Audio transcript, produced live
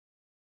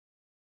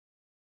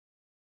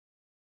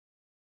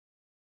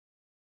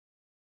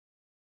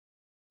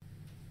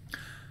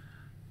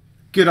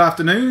Good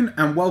afternoon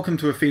and welcome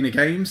to Athena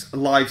Games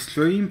live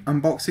stream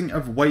unboxing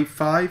of Wave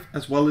 5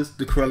 as well as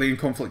the Corellian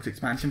Conflict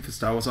expansion for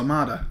Star Wars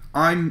Armada.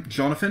 I'm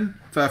Jonathan,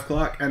 Firth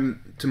Clark,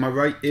 and to my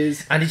right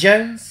is Andy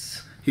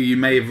Jones, who you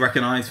may have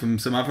recognised from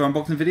some other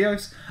unboxing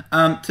videos.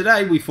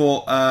 Today we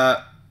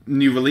thought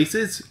new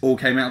releases all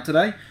came out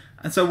today,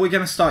 and so we're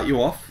going to start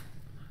you off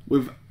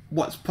with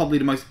what's probably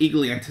the most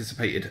eagerly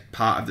anticipated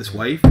part of this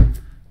wave,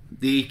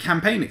 the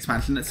campaign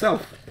expansion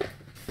itself.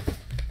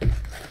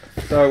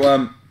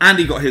 So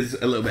Andy got his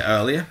a little bit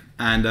earlier,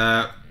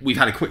 and we've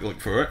had a quick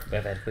look through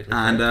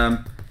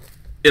it.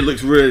 It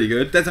looks really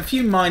good. There's a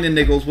few minor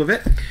niggles with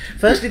it.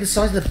 Firstly, the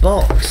size of the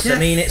box. Yes. I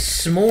mean, it's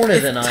smaller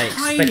than I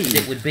expected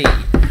it would be.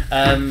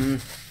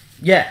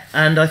 Yeah,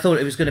 and I thought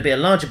it was going to be a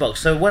larger box.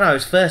 So when I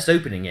was first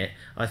opening it,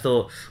 I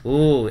thought,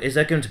 oh, is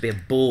there going to be a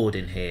board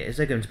in here? Is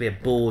there going to be a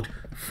board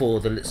for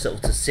the sort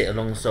of to sit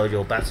alongside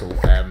your battle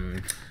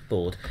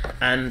board?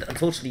 And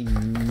unfortunately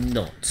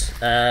not.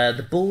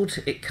 The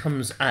board, it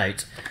comes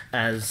out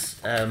as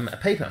a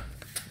paper.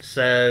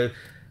 So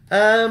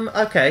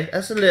okay,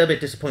 that's a little bit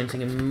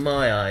disappointing in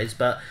my eyes,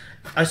 but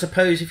I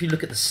suppose if you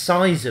look at the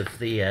size of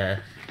the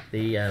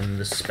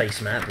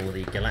space map or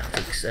the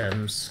galactic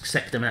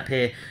sector map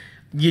here,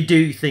 you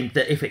do think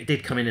that if it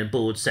did come in a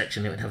board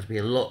section, it would have to be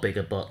a lot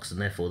bigger box,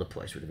 and therefore the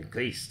price would have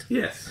increased.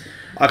 Yes,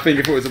 I think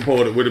if it was a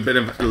board, it would have been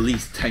at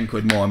least 10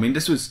 quid more. I mean,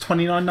 this was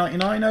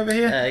 $29.99 over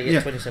here.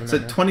 Yeah, $27.99. So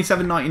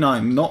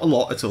 $27.99, not a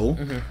lot at all.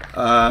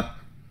 Mm-hmm.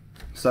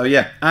 So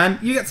yeah, and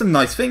you get some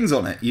nice things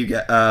on it. You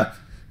get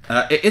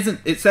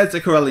it says the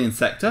Corellian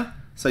sector,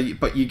 so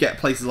but you get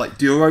places like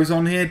Duros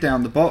on here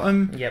down the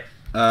bottom. Yep.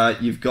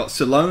 You've got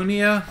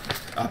Salonia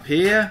up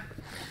here,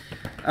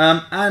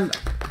 and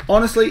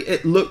honestly,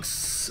 it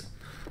looks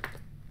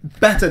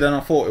better than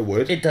I thought it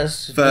would. It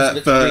does. It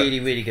looks really,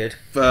 really good.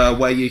 For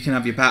where you can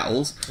have your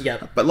battles.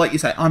 Yep. But like you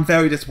say, I'm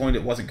very disappointed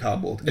it wasn't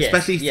cardboard. Yes,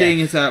 especially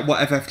seeing as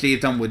what FFG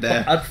have done with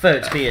their... I'd prefer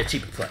it to be a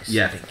cheaper price.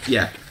 Yeah, I think.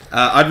 Yeah.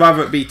 I'd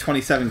rather it be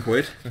 27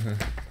 quid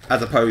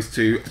as opposed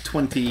to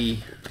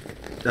 20...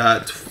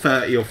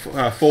 30 or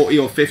 40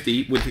 or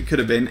 50, which it could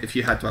have been if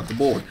you had to have the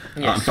board.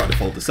 Yes. I'm trying to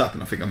fold this up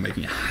and I think I'm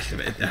making a hash of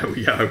it. There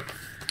we go.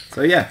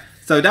 So yeah,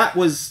 so that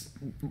was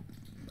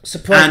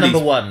surprise number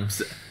one.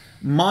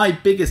 My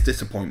biggest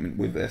disappointment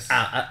with this.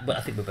 But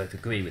I think we both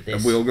agree with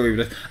this. We'll agree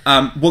with this.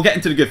 We'll get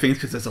into the good things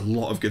because there's a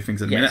lot of good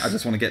things in a minute. I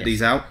just want to get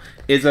these out.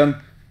 Is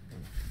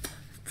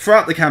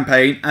throughout the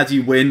campaign, as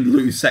you win,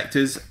 lose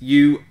sectors,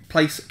 you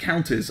place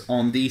counters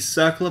on these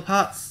circular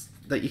parts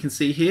that you can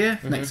see here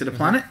next to the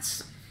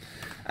planets.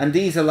 And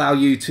these allow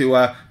you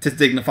to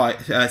signify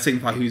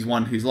who's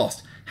won, who's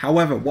lost.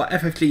 However, what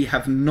FFG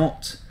have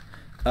not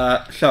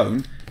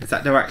shown is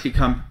that they actually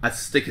come as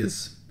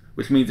stickers,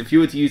 which means if you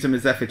were to use them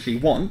as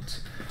FFG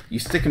want, you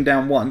stick them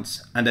down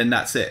once and then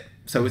that's it.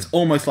 So it's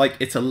almost like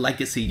it's a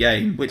legacy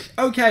game, which,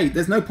 okay,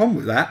 there's no problem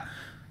with that.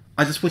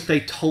 I just wish they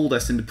told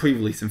us in the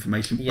pre-release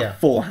information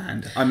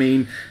beforehand. I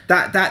mean,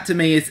 that to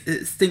me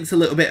it stinks a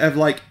little bit of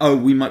like, oh,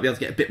 we might be able to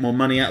get a bit more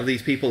money out of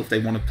these people if they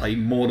want to play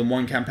more than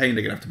one campaign.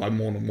 They're gonna have to buy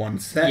more than one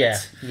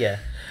set. Yeah.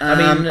 I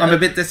mean, I'm a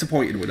bit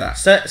disappointed with that.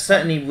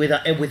 Certainly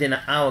within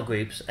our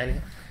groups.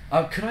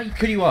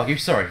 Could you argue?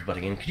 Sorry for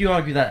butting in. Could you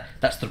argue that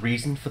that's the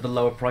reason for the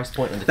lower price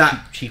point and the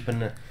cheap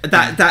and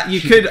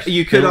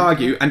you could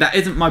argue, and that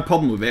isn't my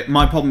problem with it.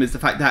 My problem is the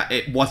fact that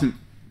it wasn't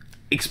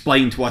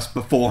explained to us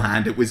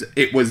beforehand.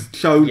 It was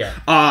shown,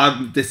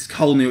 this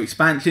whole new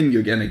expansion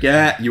you're gonna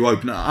get, you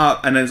open it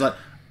up, and then it's like,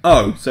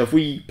 oh, so if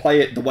we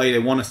play it the way they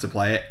want us to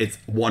play it, it's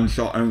one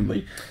shot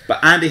only.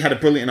 But Andy had a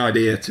brilliant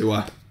idea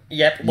to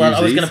Yep, well,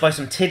 I was going to buy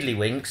some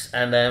tiddlywinks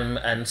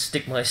and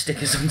stick my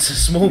stickers onto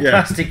small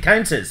plastic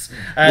counters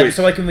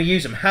so I can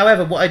reuse them.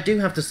 However, what I do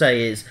have to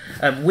say is,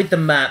 with the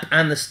map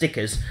and the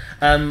stickers,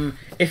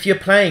 if you're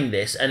playing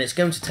this, and it's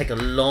going to take a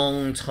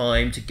long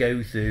time to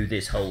go through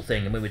this whole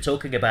thing, and we were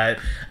talking about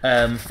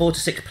 4 to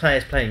 6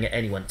 players playing at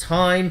any one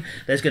time,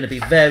 there's going to be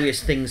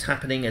various things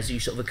happening as you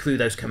sort of accrue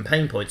those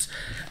campaign points.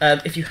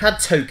 If you had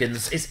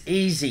tokens, it's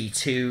easy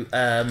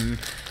to...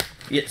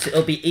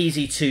 it'll be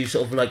easy to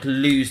sort of like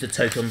lose the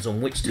tokens on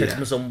which token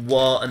was on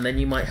what, and then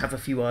you might have a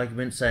few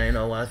arguments saying,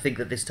 oh, well, I think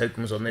that this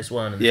token was on this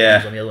one and this one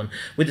was on the other one.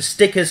 With the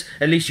stickers,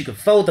 at least you can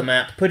fold the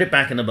map, put it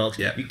back in the box,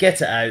 you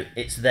get it out,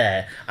 it's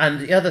there.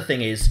 And the other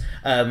thing is,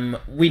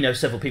 we know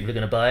several people are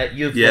going to buy it.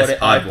 You've bought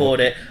it, I've bought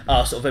it.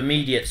 Our sort of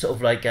immediate sort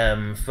of like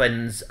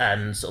friends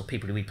and sort of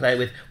people who we play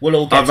with will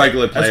all get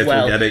regular it players as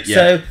well. Will get it,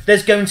 So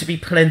there's going to be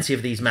plenty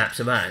of these maps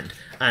around.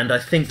 And I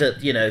think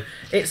that, you know,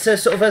 it's a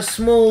sort of a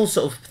small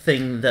sort of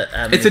thing that...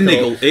 it's a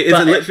niggle. It is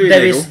literally a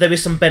niggle. There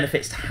is some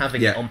benefits to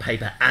having it on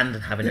paper and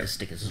having it as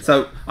stickers as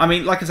well. So, I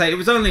mean, like I say, it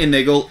was only a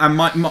niggle, and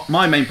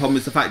my main problem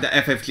is the fact that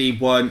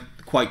FFG weren't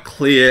quite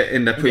clear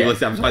in the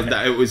previous advertising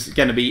that it was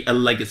going to be a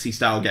legacy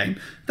style game.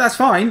 That's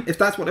fine. If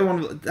that's what they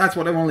want, that's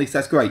what they want to release,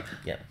 that's great.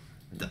 Yeah.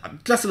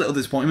 Just a little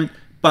disappointment.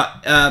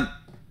 But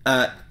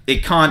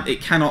it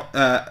cannot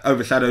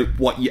overshadow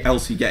what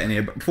else you get in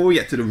here. But before we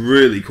get to the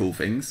really cool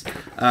things,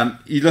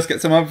 you just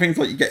get some other things,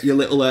 like you get your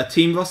little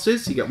team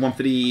rosters. You get one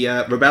for the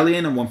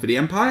Rebellion and one for the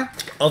Empire.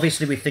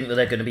 Obviously, we think that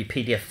they're going to be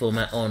PDF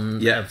format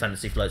on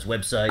Fantasy Flight's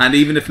website. And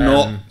even if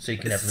not, so you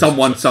can have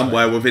someone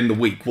somewhere within the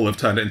week will have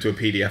turned it into a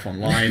PDF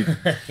online.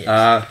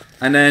 Yes.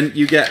 And then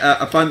you get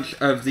a bunch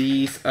of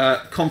these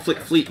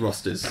conflict fleet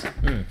rosters.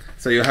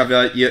 So you have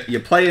your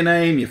player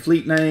name, your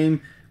fleet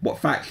name, what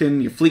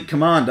faction, your fleet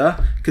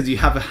commander, because you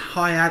have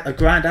a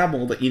Grand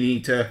Admiral that you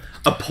need to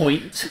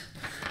appoint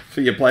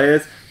for your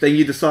players. Then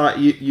you decide,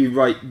 you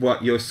write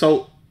what your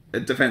assault,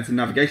 defense, and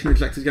navigation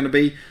objective is going to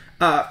be,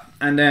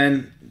 and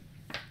then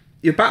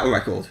your battle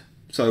record.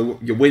 So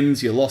your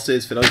wins, your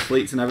losses for those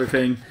fleets and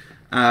everything.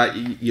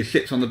 Your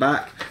ships on the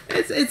back.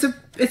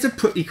 It's a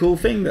pretty cool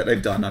thing that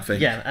they've done, I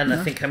think. Yeah, and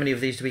I think how many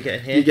of these do we get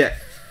in here?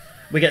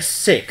 We get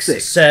six.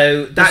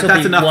 So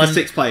that's enough for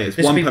 6 players.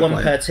 This will be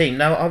one per team.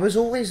 Now, I was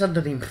always under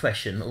the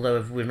impression,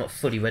 although we've not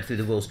fully read through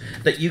the rules,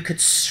 that you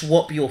could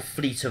swap your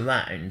fleet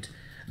around.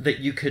 That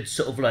you could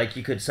sort of like,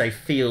 you could say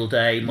field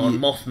a Mon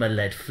Mothma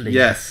led fleet,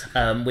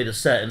 with a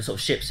certain sort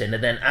of ships in,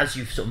 and then as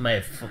you sort of may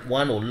have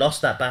won or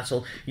lost that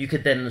battle, you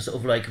could then sort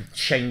of like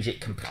change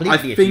it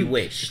completely if you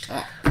wished.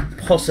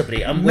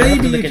 Possibly, and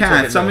maybe you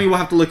can. Something we'll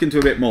have to look into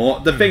a bit more.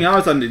 The thing I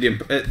was under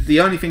the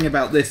only thing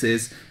about this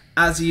is,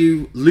 as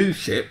you lose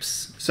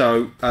ships,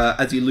 so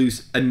as you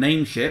lose a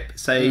name ship,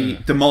 say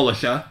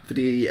Demolisher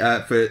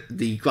for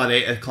the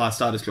Gladiator class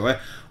Star Destroyer,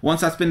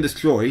 once that's been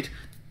destroyed,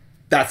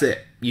 that's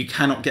it. You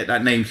cannot get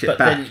that name ship back.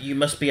 But then you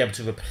must be able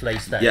to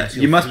replace that. Yeah,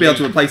 you must be able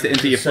to replace it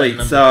into your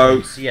fleet. So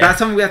that's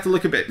something we have to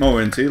look a bit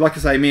more into. Like I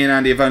say, me and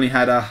Andy have only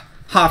had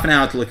half an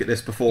hour to look at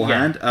this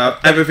beforehand.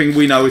 Everything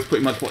we know is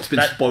pretty much what's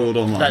been spoiled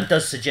online. That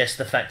does suggest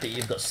the fact that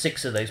you've got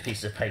 6 of those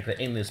pieces of paper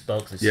in this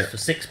box. This is for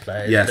 6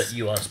 players. That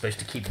you are supposed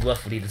to keep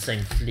roughly the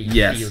same fleet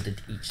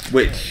fielded each time.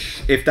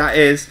 Which, if that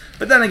is...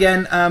 But then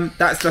again,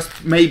 that's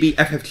just maybe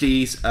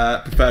FFG's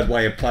preferred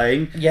way of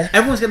playing. Yeah.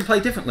 Everyone's going to play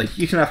differently.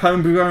 You can have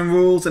homebrew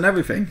rules and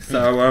everything.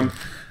 So,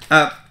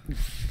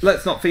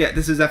 let's not forget,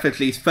 this is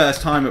FFG's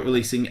first time at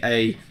releasing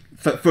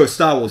for a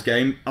Star Wars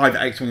game, either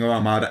X-Wing or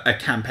Armada, a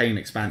campaign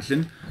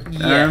expansion.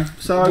 Yeah,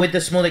 so with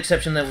the small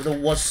exception there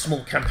was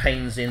small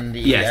campaigns in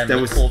the,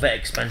 the Corvette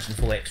expansion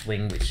for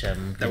X-Wing, which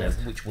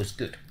was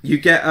good. You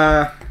get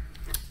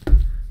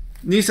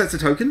new sets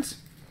of tokens.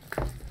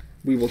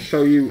 We will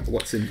show you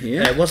what's in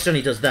here. Whilst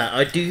Johnny does that,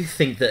 I do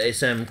think that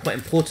it's quite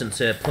important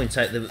to point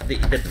out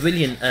the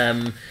brilliant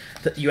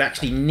that you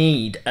actually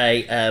need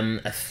a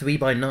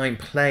 3x9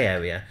 play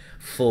area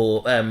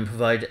for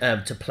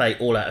to play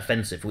all out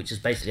offensive, which is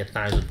basically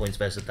 1,000 points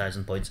versus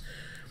 1,000 points.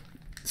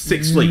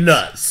 6 fleets.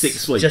 Nuts.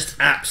 6 fleets. Just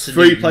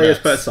absolutely 3 players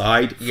nuts. per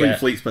side, 3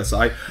 fleets per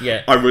side.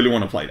 Yeah. I really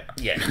want to play that.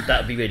 Yeah,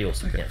 that would be really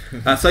awesome. Okay.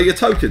 So your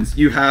tokens,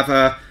 you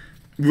have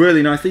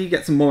really nicely, you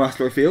get some more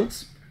asteroid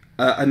fields,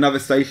 another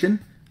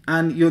station,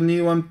 and your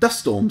new dust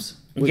storms,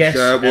 which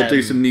will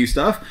do some new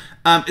stuff.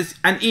 And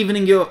even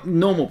in your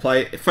normal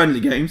friendly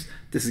games,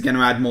 this is going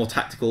to add more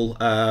tactical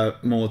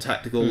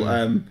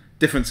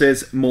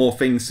differences, more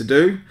things to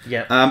do,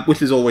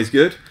 which is always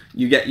good.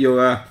 You get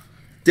your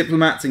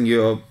diplomats and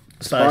your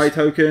spy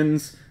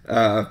tokens.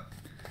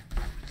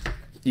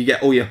 You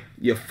get all your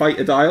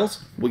fighter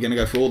dials. We're going to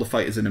go through all the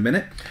fighters in a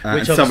minute.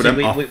 And some of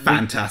them are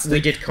fantastic. We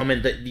did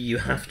comment that you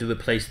have to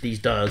replace these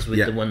dials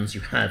with the ones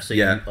you have, so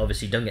you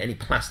obviously don't get any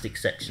plastic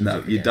sections.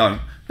 No, you don't.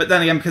 But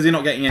then again, because you're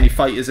not getting any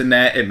fighters in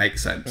there, it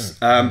makes sense.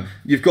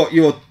 You've got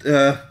your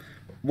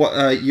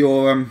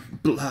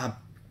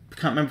I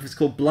can't remember if it's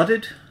called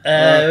Blooded.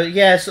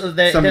 So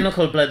they're not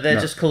called Blood.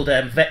 They're just called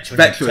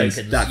veterans tokens.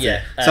 That's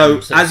it.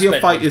 So as your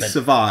fighters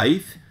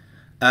survive,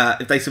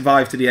 if they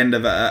survive to the end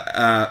of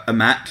a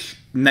match,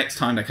 next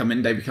time they come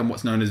in, they become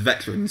what's known as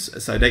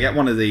veterans. So they get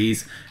one of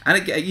these,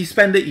 and you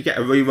spend it, you get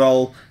a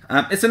reroll.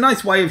 It's a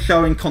nice way of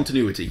showing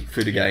continuity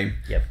through the game.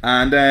 Yep.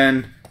 And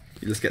then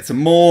you just get some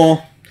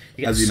more.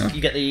 You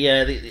get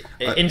the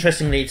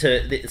interestingly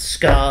the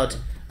scarred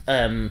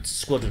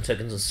squadron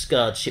tokens and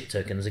scarred ship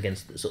tokens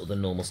against sort of the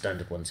normal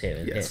standard ones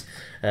here.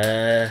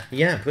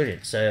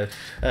 Brilliant. So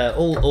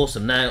all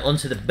awesome. Now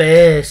onto the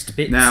best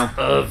bits. Now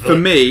for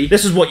me,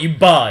 this is what you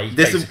buy.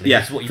 This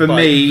is what you buy.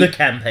 Me, the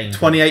campaign.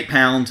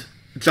 £28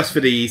 just for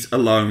these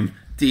alone.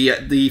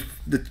 The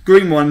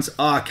green ones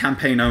are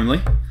campaign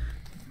only,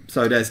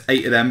 so there's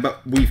 8 of them.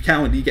 But we've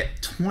counted. You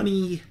get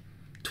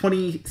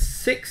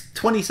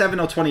 27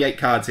 or 28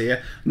 cards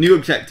here. New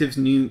objectives,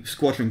 new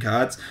squadron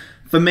cards.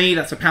 For me,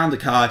 that's £1 a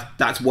card.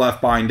 That's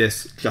worth buying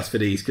this just for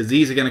these, because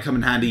these are going to come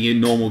in handy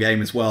in normal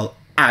game as well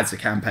as a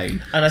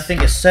campaign. And I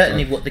think it's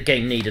certainly what the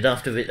game needed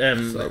after it.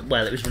 It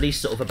was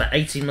released sort of about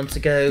 18 months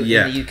ago in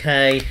the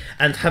UK,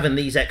 and having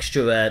these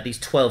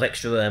 12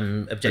 extra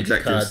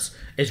objective cards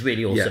is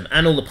really awesome,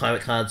 and all the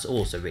pirate cards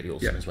also really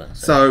awesome as well.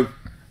 So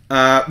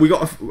we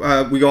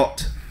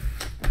got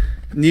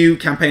new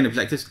campaign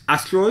objectives,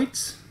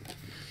 asteroids,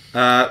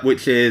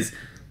 which is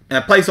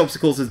place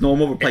obstacles as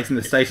normal, replacing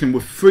the station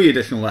with 3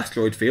 additional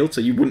asteroid fields,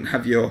 so you wouldn't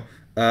have your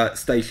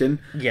station,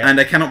 and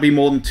there cannot be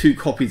more than 2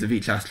 copies of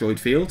each asteroid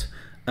field.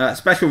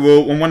 Special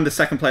rule: when one of the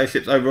second player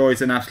ships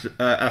overrides an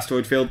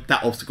asteroid field,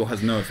 that obstacle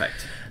has no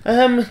effect.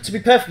 To be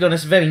perfectly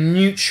honest, very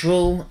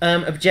neutral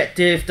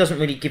objective. Doesn't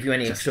really give you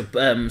any extra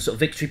sort of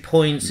victory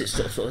points. It's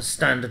sort of a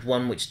standard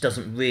one, which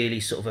doesn't really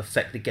sort of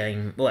affect the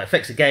game. Well, it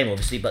affects the game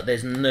obviously, but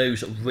there's no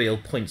sort of real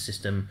point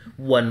system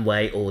one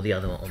way or the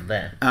other on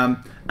there.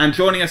 And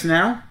joining us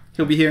now,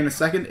 he'll be here in a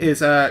second, is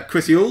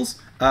Chris Yules,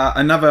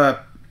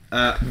 another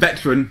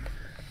veteran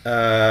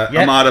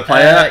Armada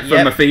player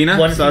from Athena.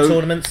 Won some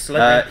tournaments.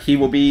 He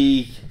will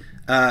be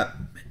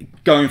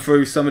going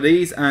through some of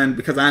these, and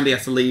because Andy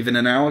has to leave in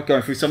an hour,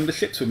 going through some of the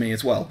ships with me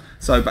as well.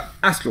 So, but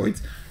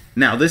asteroids.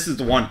 Now, this is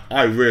the one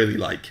I really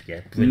like.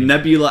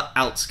 Nebula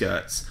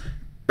Outskirts.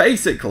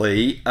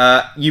 Basically,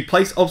 you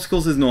place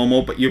obstacles as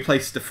normal, but you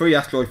place the 3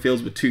 asteroid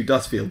fields with 2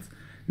 dust fields.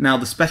 Now,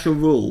 the special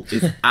rule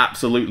is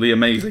absolutely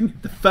amazing.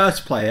 The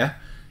first player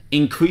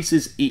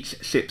increases each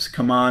ship's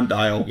command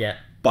dial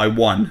by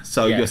 1.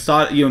 So your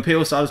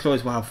Imperial Star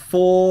Destroyers will have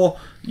 4.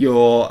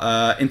 Your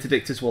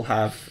Interdictors will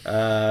have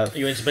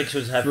your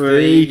Interdictors have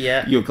 3.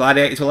 3. Your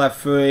Gladiators will have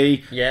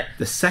 3. Yeah.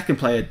 The second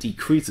player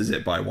decreases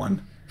it by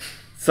 1.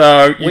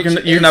 So you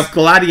can have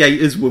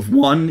Gladiators with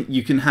 1.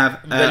 You can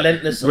have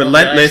Relentless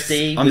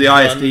on the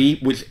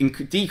ISD, which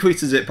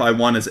decreases it by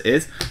 1 as it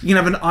is. You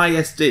can have an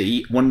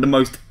ISD, one of the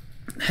most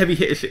heavy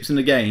hitter ships in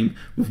the game,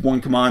 with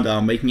 1 command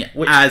dial, making it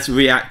as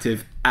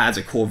reactive as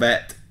a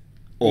Corvette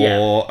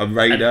or a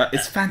Raider.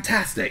 It's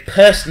fantastic.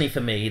 Personally,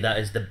 for me, that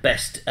is the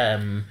best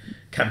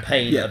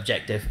campaign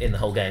objective in the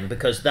whole game,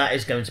 because that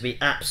is going to be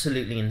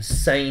absolutely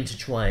insane to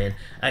try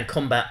and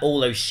combat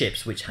all those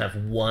ships which have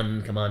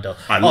 1 command dial.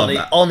 I love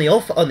that. On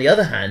the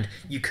other hand,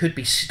 you could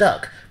be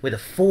stuck with a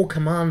 4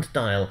 command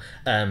dial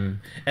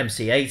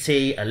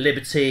MC-80, a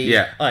Liberty,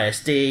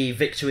 ISD,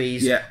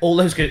 Victories, all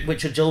those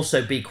which would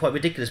also be quite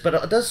ridiculous. But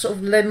it does sort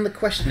of lend the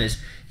question is,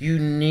 you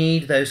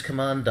need those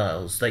command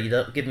dials that you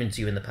don't give them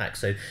to you in the pack,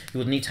 so you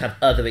would need to have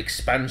other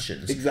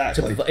expansions.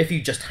 Exactly. If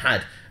you just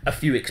had a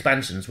few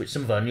expansions, which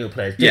some of our newer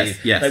players do,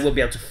 they will be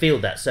able to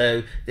field that.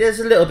 So there's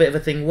a little bit of a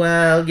thing.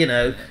 Well,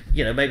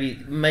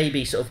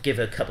 maybe sort of give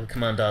a couple of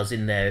command dials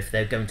in there if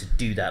they're going to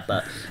do that.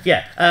 But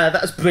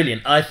that's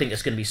brilliant. I think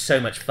it's going to be so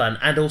much fun,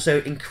 and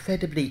also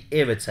incredibly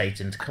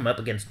irritating to come up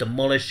against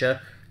Demolisher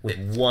with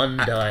 1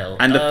 dial.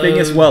 And the thing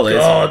as well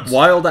is,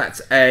 while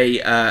that's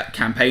a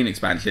campaign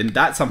expansion,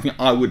 that's something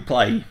I would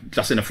play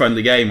just in a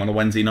friendly game on a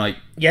Wednesday night.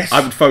 Yes. I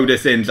would throw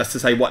this in just to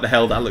say, what the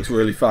hell, that looks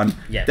really fun.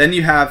 Yeah. Then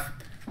you have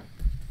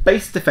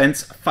Base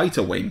Defense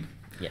Fighter Wing.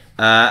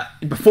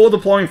 Before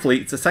deploying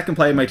fleets, the second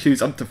player may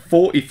choose up to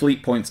 40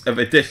 fleet points of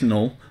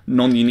additional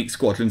non-unique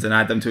squadrons and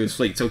add them to his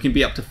fleet. So it can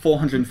be up to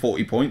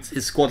 440 points.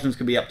 His squadrons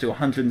can be up to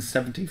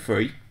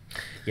 173.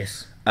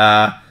 Yes.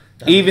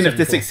 Even if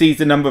this exceeds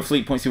the number of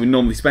fleet points he would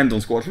normally spend on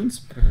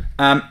squadrons.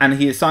 And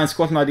he assigns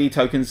squadron ID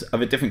tokens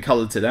of a different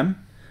colour to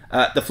them.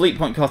 The fleet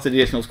point cost of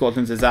the additional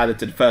squadrons is added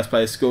to the first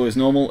player's score as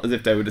normal, as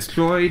if they were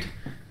destroyed.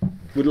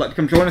 Would you like to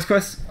come join us,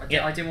 Chris?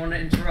 I didn't want to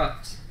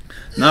interrupt.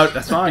 No,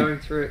 that's fine. Going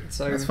through it,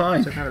 so that's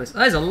fine. So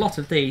there's a lot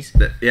of these.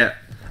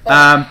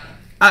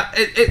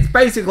 It's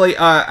basically,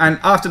 and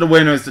after the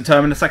winner is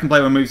determined, the second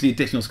player removes the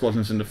additional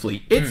squadrons from the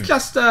fleet. It's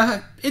just,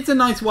 it's a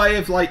nice way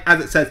of, like,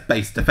 as it says,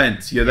 base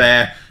defense. You're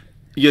there,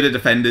 you're the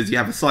defenders, you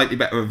have a slightly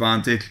better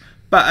advantage,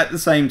 but at the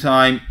same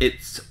time,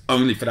 it's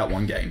only for that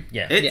one game.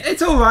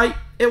 It's all right.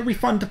 It'll be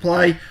fun to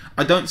play.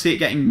 I don't see it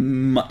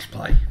getting much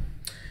play.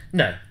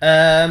 No.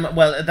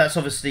 Well, that's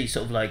obviously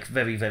sort of like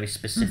very, very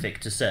specific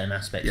to certain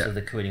aspects of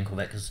the Corellian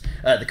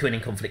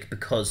conflict,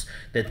 because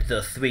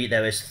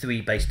there is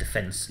 3 base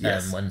defense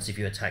ones if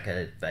you attack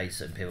a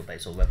base, Imperial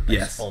base or Rebel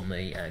base on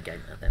the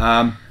game.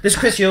 This is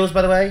Chris Yules,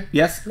 by the way.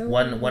 Yes.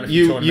 Won a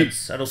few tournaments.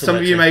 Some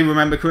of you may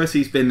remember Chris.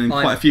 He's been in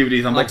quite a few of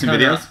these unboxing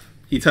videos.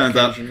 He turns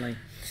up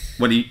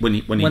when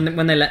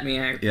they let me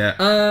out.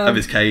 Of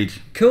his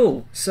cage.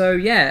 Cool. So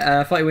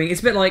Fighter Wing.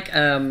 It's a bit like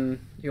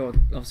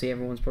obviously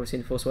everyone's probably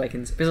seen The Force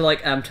Awakens. It's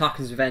like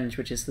Tarkin's Revenge,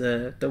 which is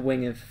the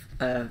wing of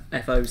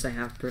FOs they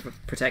have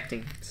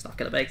protecting stuff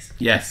at the base.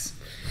 Yes.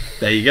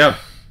 There you go.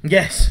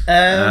 Yes.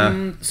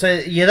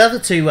 So the other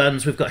 2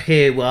 ones we've got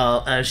here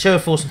are Show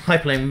of Force and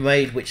Hyperlane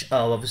Raid, which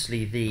are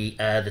obviously the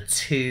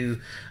 2.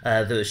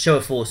 The Show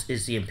of Force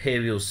is the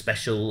Imperial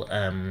special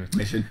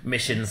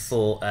mission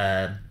for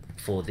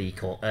the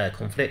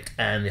conflict,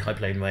 and the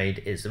Hyperlane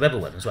Raid is the Rebel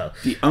one as well.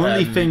 The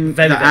only thing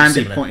that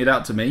Andy pointed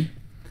out to me,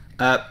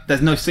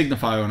 there's no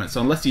signifier on it,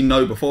 so unless you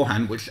know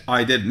beforehand, which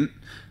I didn't,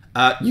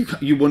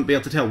 you wouldn't be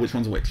able to tell which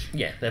one's which.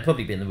 Yeah, there'd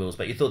probably be in the rules,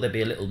 but you thought there'd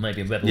be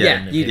maybe a Rebel.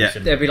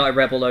 There'd be like a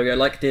Rebel logo,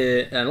 like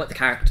the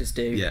characters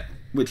do. Yeah,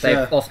 which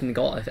they've often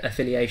got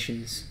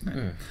affiliations.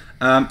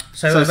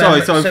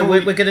 So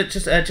we're gonna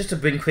just to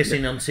bring Chris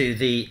in onto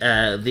the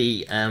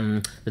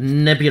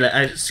Nebula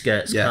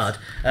Outskirts card.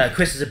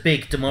 Chris is a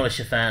big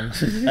Demolisher fan.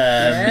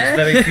 There's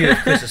very few of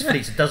Chris's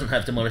fleets that doesn't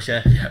have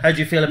Demolisher. How do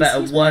you feel about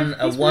a one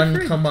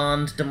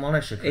command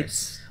Demolisher,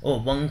 Chris? Or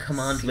 1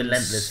 command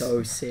Relentless?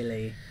 So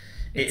silly.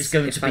 It's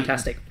going to be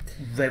fantastic.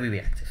 Very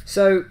reactive.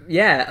 So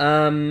yeah,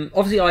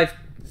 obviously I've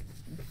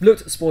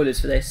looked at the spoilers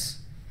for this,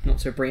 not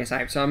to bring us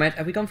out. So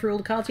have we gone through all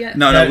the cards yet?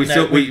 No, we've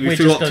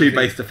still got 2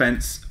 base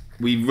defense.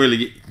 We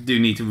really do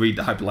need to read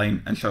the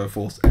Hyperlane and Show of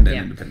Force and then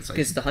Independent Station.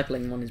 Because the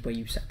Hyperlane one is where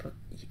you separate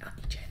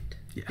each end,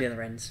 the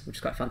other ends, which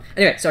is quite fun.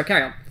 Anyway, so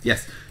carry on.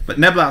 Yes, but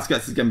Nebula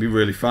Outskirts is going to be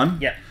really fun.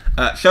 Yeah.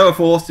 Show of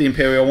Force, the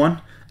Imperial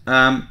one.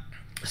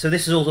 So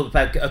this is also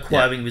about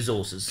acquiring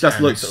resources. Just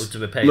and looks sort of to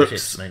repair your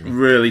ships, mainly.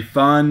 really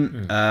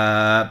fun.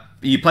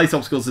 You place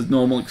obstacles as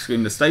normal,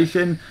 excluding the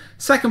station.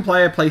 Second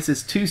player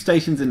places 2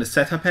 stations in the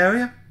setup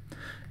area.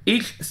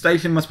 Each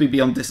station must be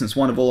beyond distance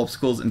 1 of all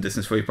obstacles and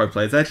distance 3 of both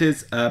players'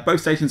 edges.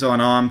 Both stations are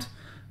unarmed,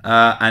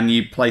 and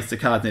you place the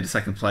card near the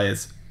second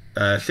player's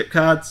ship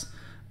cards.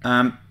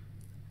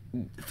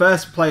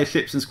 First player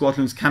ships and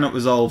squadrons cannot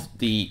resolve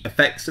the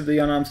effects of the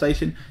unarmed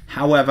station.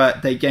 However,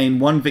 they gain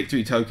 1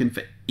 victory token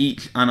for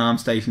each unarmed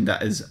station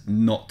that is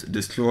not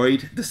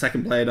destroyed. The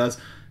second player does.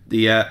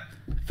 The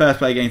first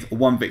player gains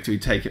 1 victory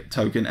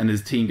token, and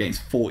his team gains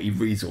 40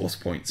 resource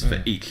points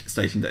for each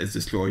station that is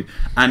destroyed.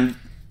 And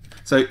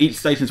so each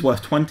station is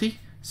worth 20.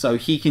 So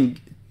he can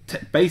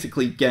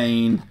basically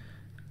gain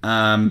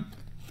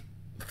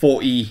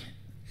 40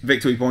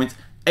 victory points,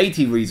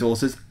 80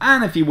 resources,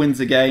 and if he wins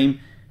the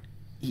game,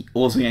 he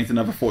also gains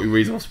another 40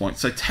 resource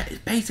points. So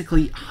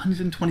basically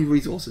 120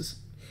 resources.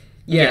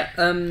 Yeah.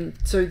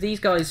 So these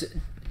guys,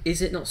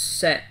 is it not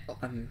set?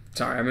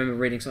 Sorry, I remember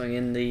reading something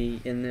in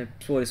the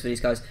spoilers for these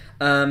guys.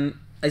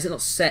 Is it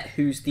not set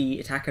who's the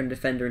attacker and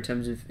defender in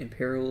terms of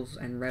Imperials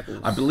and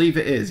Rebels? I believe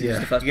it is.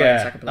 The first player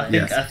and second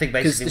player. I think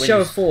basically because the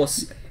Show of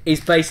Force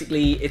is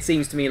basically, it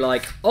seems to me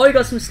like, oh, you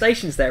got some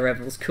stations there,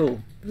 Rebels.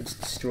 Cool. Let's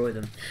destroy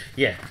them.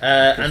 Yeah,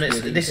 and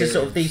this is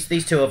sort of these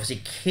 2 are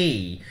obviously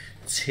key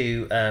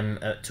to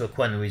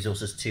acquiring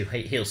resources to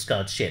heal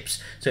scarred ships.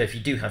 So if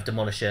you do have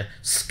Demolisher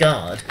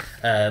scarred,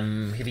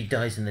 if he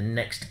dies in the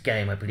next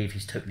game, I believe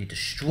he's totally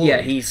destroyed.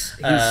 Yeah, he's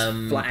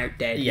flat out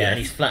dead. Yeah, and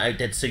he's flat out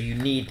dead. So you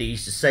need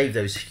these to save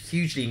those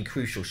hugely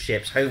crucial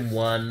ships. Home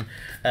 1,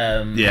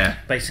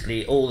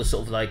 basically all the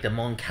sort of like the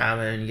Mon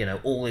Caron,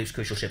 all those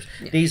crucial ships.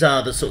 Yeah. These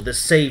are the sort of the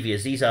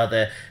saviors. These are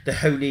the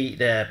holy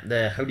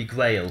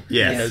grail.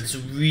 Yes. This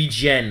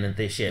regen of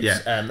their ships.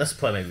 Yeah. That's the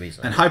primary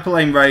reason. And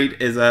Hyperlane Raid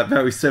is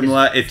very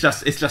similar. It's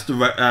just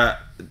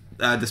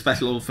the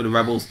special for the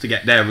Rebels to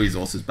get their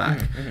resources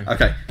back.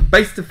 Okay,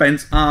 base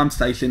defense, armed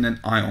station, and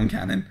ion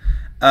cannon.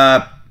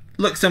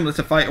 Look similar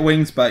to Fighter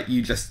Wings, but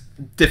you just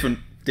different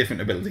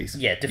abilities.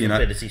 Yeah, different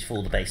abilities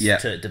for the base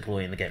to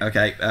deploy in the game.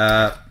 Okay.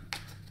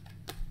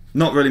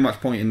 Not really much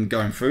point in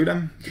going through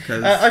them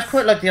because I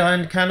quite like the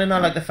ion cannon. I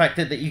like the fact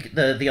that the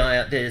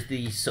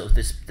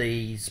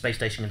space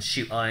station can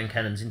shoot ion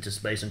cannons into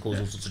space and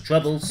cause all sorts of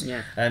troubles.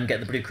 Yeah. Get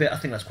the blue crit. I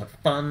think that's quite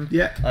fun.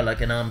 Yeah. I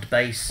like an armed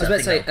base. I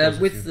was about to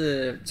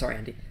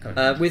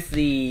say with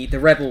the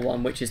Rebel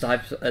one, which is the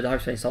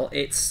hyperspace style,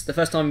 it's the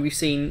first time we've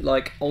seen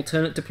like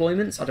alternate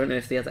deployments. I don't know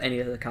if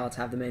any other cards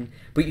have them in,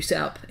 but you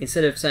set up,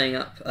 instead of setting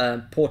up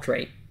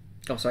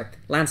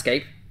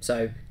landscape.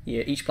 So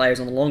each player is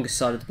on the longest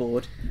side of the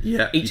board.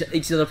 Yeah. Each of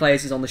the other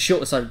players is on the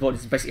shorter side of the board.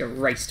 It's basically a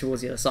race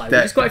towards the other side,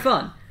 which is quite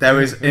fun.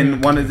 There is in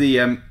one of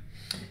the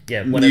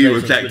new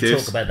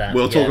objectives.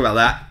 We'll talk about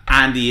that.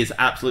 Andy is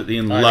absolutely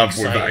in love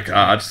with that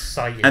card.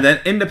 And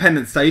then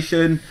Independent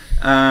Station,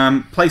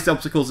 place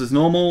obstacles as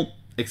normal,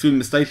 excluding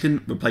the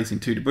station, replacing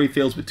 2 debris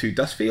fields with 2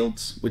 dust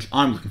fields, which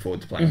I'm looking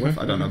forward to playing with.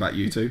 I don't know about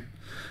you two.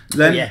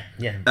 Then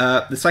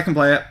the second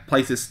player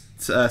places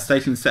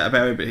station setup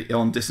area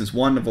on distance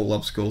 1 of all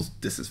obstacles,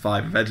 distance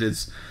 5 of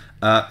edges.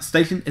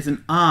 Station is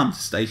an armed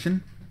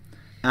station,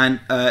 and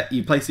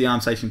you place the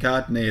armed station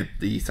card near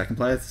the second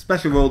player.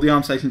 Special rule: the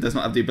armed station does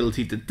not have the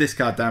ability to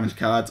discard damage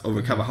cards or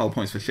recover hull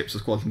points for ships or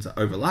squadrons that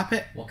overlap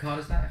it. What card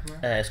is that?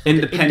 It's called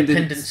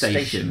Independent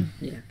Station.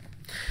 Yeah.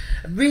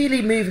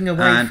 Really moving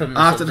away from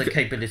the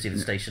capability of the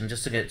station,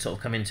 just to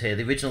come into here.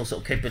 The original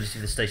sort of capability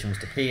of the station was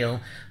to heal.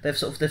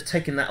 They've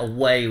taken that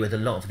away with a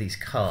lot of these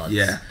cards.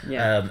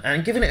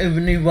 And given it a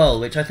new role,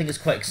 which I think is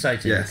quite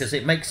exciting because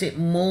it makes it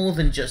more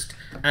than just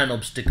an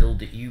obstacle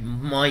that you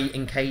might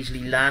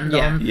occasionally land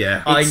on.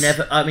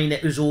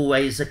 It was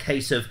always a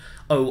case of,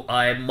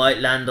 I might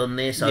land on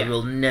this. I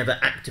will never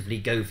actively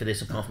go for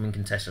this apart from in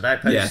contested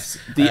outposts. Yes,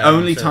 the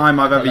only time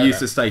I've ever used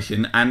the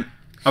station, and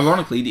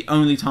ironically, the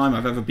only time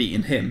I've ever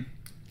beaten him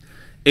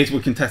is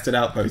with contested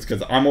outposts,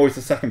 because I'm always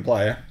the second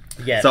player.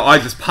 Yeah. So I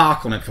just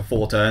park on it for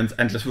 4 turns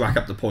and just rack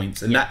up the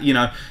points. And that,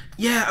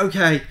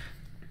 okay,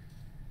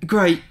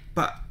 great,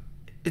 but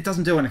it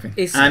doesn't do anything.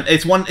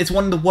 It's one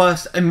of the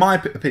worst, in my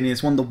opinion,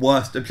 it's one of the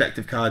worst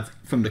objective cards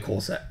from the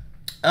core set.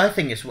 I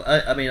think it's,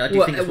 I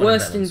do think it's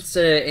worst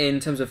in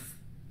terms of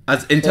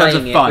in terms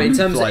of fun, in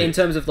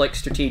terms of like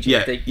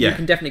strategic, you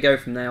can definitely go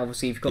from there.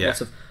 Obviously, if you've got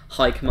lots of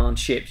high command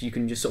ships, you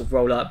can just sort of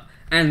roll up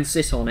and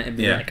sit on it and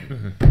be like,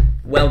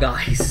 well,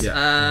 guys, you're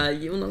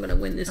not going to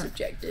win this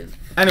objective.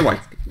 Anyway,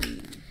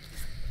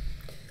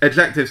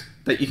 objectives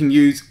that you can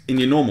use in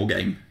your normal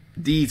game.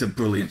 These are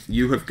brilliant.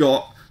 You have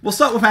got We'll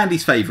start with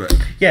Andy's favourite.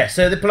 Yeah,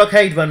 so the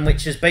blockade run,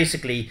 which is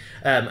basically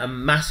a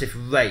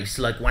massive race,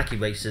 like wacky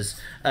races,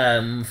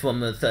 from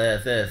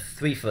the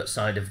 3-foot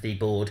side of the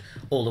board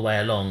all the way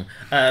along.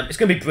 It's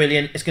going to be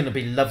brilliant. It's going to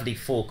be lovely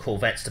for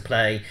corvettes to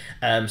play.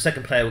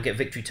 Second player will get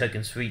victory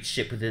tokens for each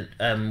ship with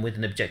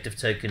an objective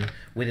token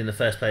within the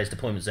first player's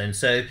deployment zone.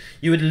 So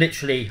you would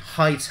literally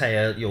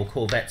hightail your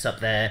corvettes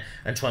up there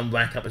and try and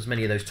rack up as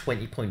many of those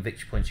 20-point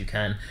victory points you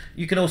can.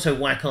 You can also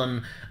whack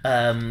on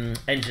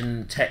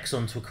engine techs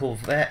onto a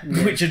corvette,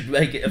 which would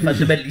make it a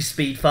fundamentally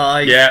speed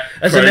 5. Yeah,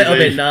 it's a little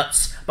bit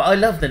nuts, but I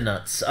love the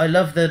nuts. I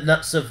love the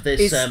nuts of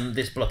this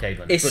this blockade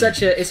one. It's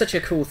such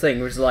a cool thing.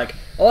 Where it's like,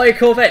 oh,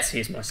 corvettes.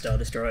 Here's my Star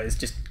Destroyers.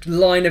 Just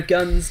line of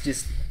guns.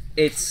 Just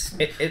it's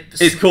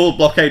called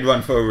blockade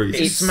run for a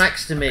reason. It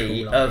smacks to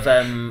me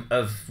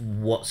of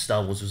what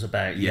Star Wars was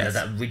about. You know,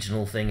 that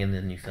original thing in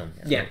the new film.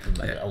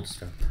 The oldest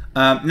film.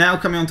 Now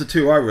coming on to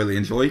 2 I really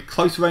enjoy.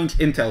 Close range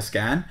intel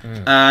scan.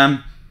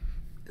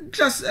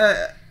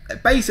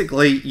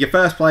 Basically, your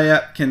first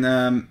player can...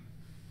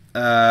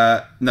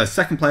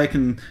 second player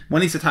can...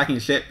 When he's attacking a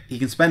ship, he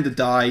can spend a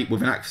die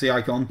with an accuracy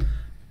icon.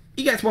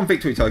 He gets 1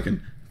 victory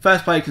token.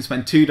 First player can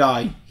spend 2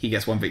 die. He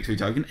gets 1 victory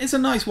token. It's a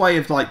nice way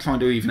of like trying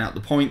to even out the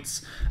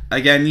points.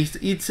 Again,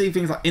 you'd see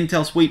things like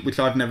intel sweep, which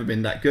I've never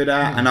been that good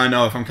at. And I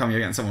know if I'm coming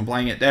against someone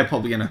playing it, they're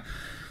probably going to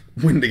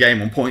win the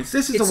game on points.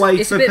 This is a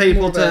way for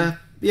people to...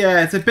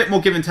 it's a bit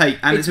more give and take,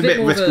 and it's a bit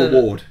risk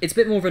reward. It's a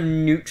bit more of a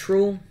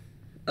neutral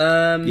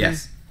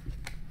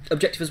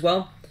objective as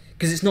well,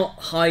 because it's not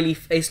highly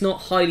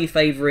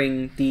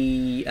favouring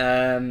the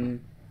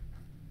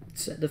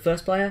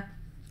first player.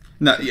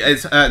 No,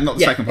 it's not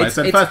the second player.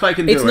 So the first player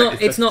can do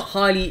it. It's not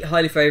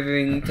highly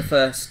favouring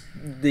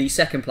the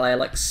second player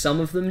like some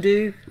of them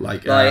do.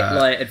 Like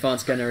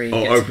advanced gunnery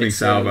or opening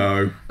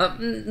salvo.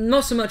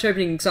 Not so much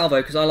opening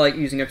salvo, because I like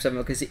using open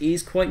salvo because it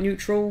is quite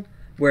neutral.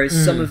 Whereas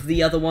some of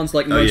the other ones,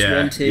 like Most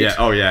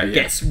Wanted,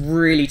 gets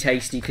really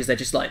tasty because they're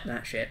just like,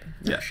 that ship.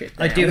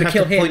 I do have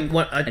to point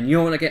and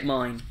you're going to get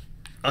mine.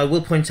 I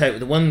will point out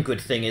the one good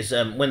thing is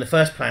when the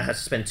first player has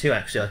to spend 2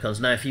 accuracy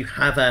icons. Now, if you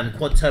have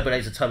quad turbo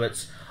laser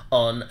turrets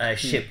on a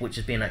ship which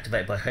is being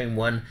activated by Home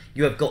 1,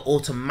 you have got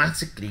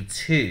automatically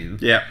 2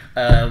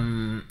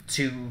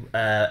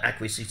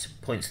 accuracy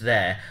points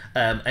there,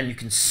 and you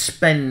can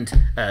spend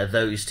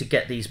those to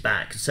get these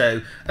back.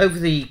 So over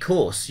the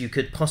course, you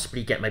could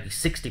possibly get maybe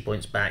 60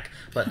 points back,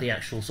 but the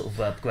actual sort of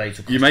upgrades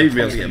will cost you may even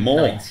be able to get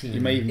more. 19.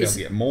 You may even be able to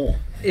get more.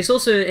 It's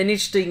also an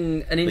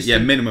interesting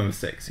minimum of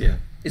 6. Yeah.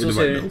 It's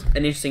also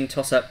an interesting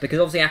toss-up, because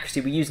obviously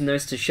accuracy, we're using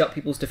those to shut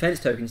people's defense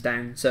tokens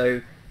down.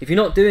 So if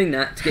you're not doing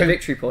that to get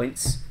victory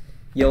points,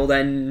 you'll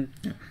then...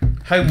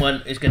 Home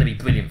 1 is going to be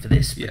brilliant for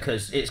this,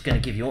 because it's going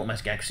to give you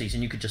automatic accuracies,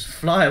 and you could just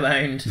fly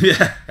around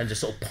and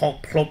just sort of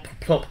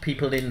plop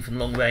people in from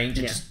long range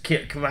and just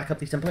rack up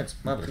these 10 points.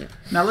 Marvellous.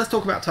 Now let's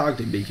talk about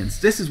targeting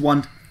beacons. This is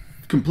one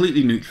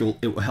completely neutral.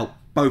 It will help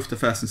both the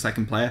first and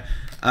second player.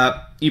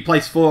 You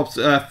place four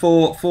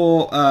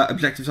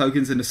objective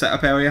tokens in the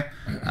setup area,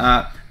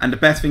 and the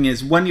best thing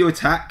is when you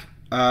attack.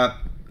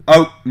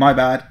 Oh, my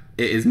bad.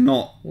 It is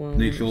not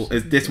neutral.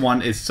 This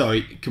one is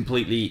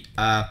completely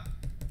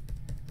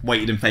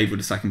weighted in favour of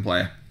the second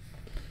player.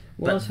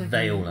 But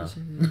they all are.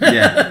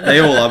 Yeah, they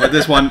all are. But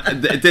this one,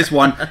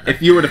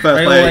 if you were the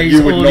first player,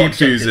 you would not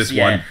choose this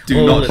one.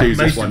 Do not choose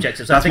this one.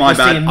 That's my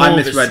bad. I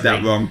misread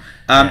that wrong.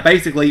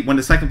 Basically, when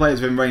the second player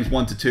is in range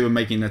 1 to 2 and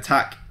making an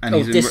attack, and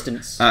he's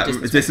distance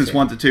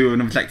 1 to 2 with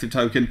an objective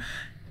token,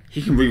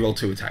 he can reroll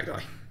 2 attack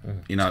die.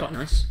 You know, it's quite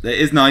nice. It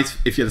is nice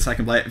if you're the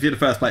second player. If you're the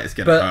first player, it's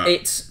going to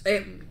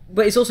hurt.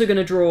 But it's also going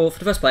to draw, for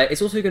the first player,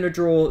 it's also going to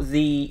draw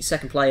the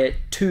second player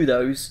to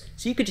those,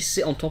 so you could just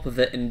sit on top of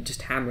it and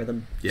just hammer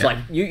them. Yeah. It's like,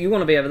 you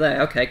want to be over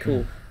there, okay,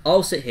 cool.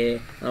 I'll sit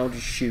here and I'll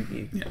just shoot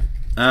you.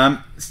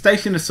 Yeah.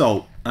 Station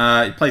Assault.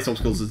 You place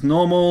obstacles as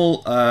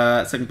normal.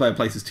 Second player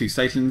places 2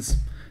 stations.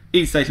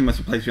 Each station must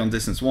be placed beyond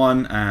distance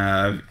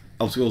 1.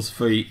 Obstacles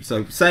 3.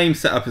 So same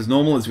setup as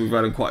normal, as we've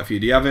read on quite a few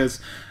of the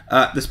others.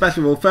 The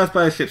special rule: first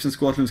player ships and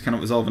squadrons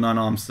cannot resolve an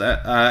unarmed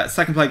set.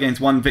 Second player gains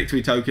 1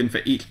 victory token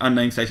for each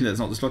unnamed station that's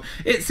not destroyed.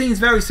 It seems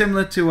very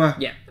similar to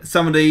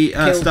some of the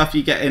stuff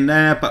you get in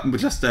there, but with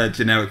just a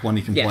generic one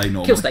you can play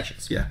normally. Kill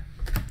stations. Yeah.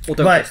 Or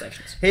don't kill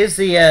stations. Here's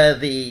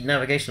the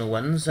navigational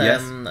ones.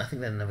 Yes. I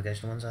think they're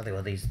navigational ones, are they?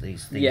 Well, these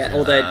yeah,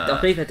 or I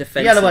believe they're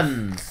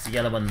defensive.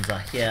 Yellow ones are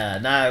here.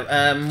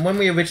 Now, when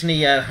we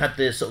originally had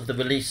the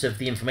release of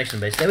the information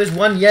base, there was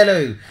one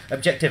yellow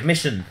objective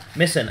mission,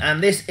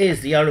 and this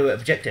is the yellow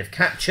objective: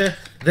 capture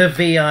the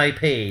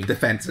VIP.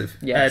 Defensive.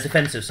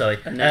 Defensive. Sorry.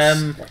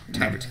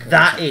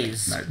 That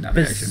is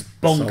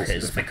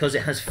bonkers because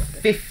it has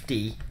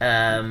 50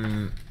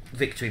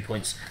 victory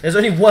points. There's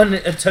only one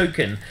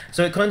token,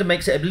 so it kind of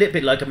makes it a little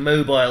bit like a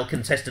mobile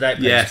contested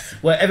outpost,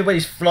 where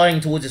everybody's flying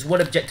towards this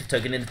one objective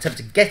token in an attempt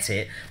to get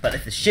it, but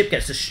if the ship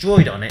gets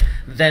destroyed on it,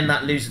 then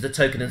that loses the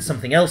token and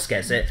something else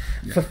gets it.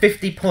 For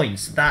 50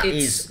 points, that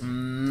is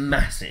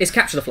massive. It's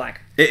capture the flag.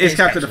 It is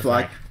capture the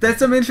flag. There's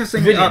some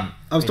interesting...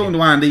 I was talking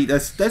to Andy,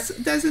 there's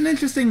an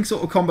interesting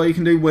sort of combo you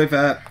can do with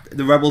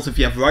the rebels if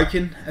you have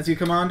Riken as your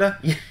commander.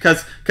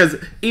 Because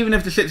even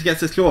if the ship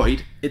gets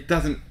destroyed, it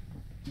doesn't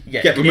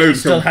get removed. It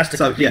still has to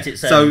complete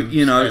its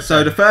own.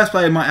 So the first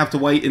player might have to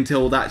wait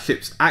until that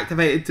ship's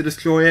activated to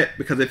destroy it,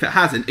 because if it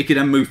hasn't, it can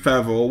then move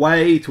further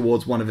away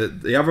towards one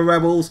of the other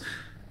rebels.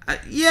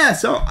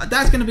 So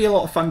that's going to be a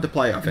lot of fun to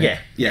play, I think.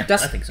 I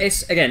think so.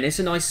 It's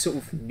a nice sort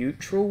of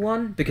neutral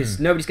one, because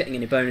nobody's getting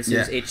any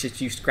bonuses. It's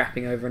just you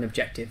scrapping over an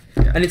objective,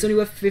 and it's only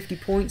worth 50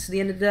 points at the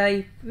end of the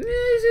day.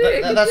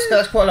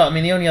 That's quite a lot. I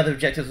mean, the only other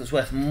objective that's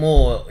worth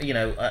more,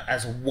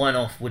 as a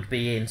one-off, would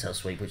be Intel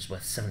Sweep, which is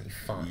worth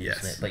 75,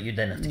 isn't it? But you'd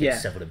then have to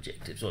get several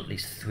objectives, or at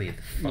least 3 of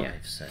the 5.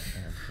 So,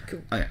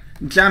 cool. Okay.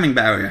 Jamming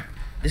barrier.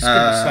 This is going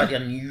to be slightly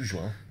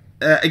unusual.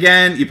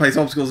 Again, you place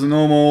obstacles as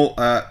normal.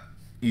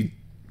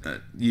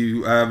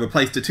 You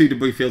replace the 2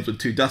 debris fields with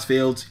 2 dust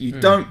fields. You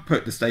don't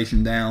put the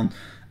station down.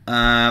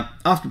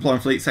 After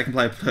deploying fleet, second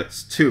player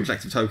puts 2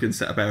 objective tokens,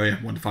 set up area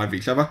 1 to 5 of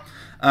each other.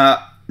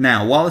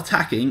 Now, while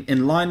attacking, if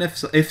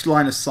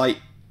line of sight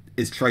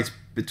is traced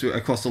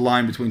across the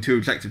line between 2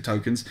 objective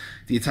tokens,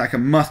 the attacker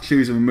must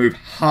choose and remove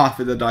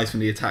half of the dice from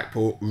the attack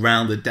pool,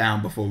 rounded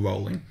down before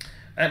rolling.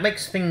 It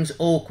makes things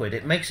awkward.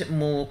 It makes it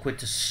more awkward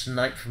to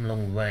snipe from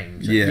long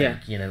range. I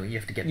think, you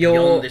have to get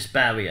beyond this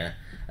barrier.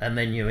 And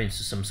then you're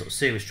into some sort of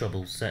serious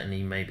trouble.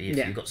 Certainly, maybe if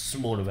you've got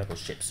smaller rebel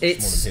ships. Or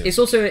It's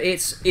also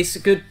it's a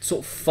good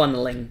sort of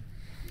funneling.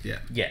 Yeah.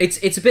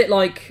 It's a bit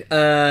like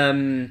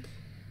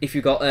if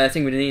you've got a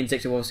thing with an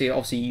Indictor.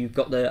 Obviously you've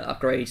got the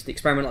upgrades, the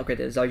experimental upgrade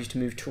that allows you to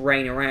move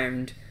terrain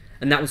around,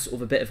 and that was sort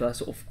of a bit of a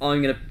sort of,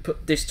 I'm going to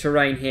put this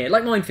terrain here,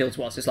 like Minefields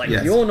was. It's like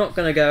you're not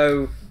going to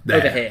go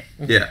over here.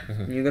 Yeah.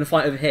 You're going to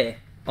fight over here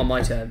on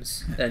my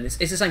terms, and it's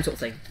the same sort of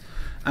thing.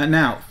 And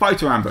now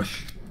fighter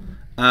ambush.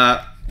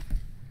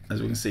 As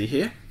we can see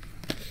here.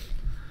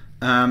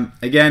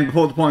 Again,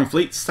 before deploying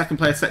fleets, second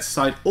player sets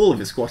aside all of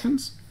his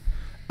squadrons.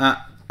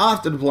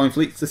 After deploying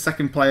fleets, the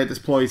second player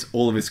deploys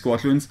all of his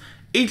squadrons.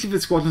 Each of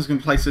his squadrons can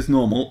be placed as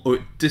normal or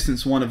at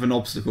distance 1 of an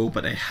obstacle,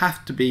 but they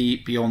have to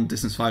be beyond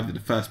distance 5 of the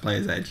first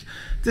player's edge.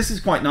 This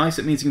is quite nice.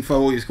 It means you can throw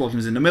all your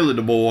squadrons in the middle of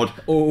the board.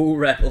 All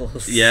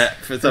rebels. Yeah,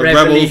 so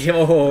rebels.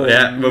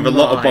 With a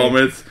lot of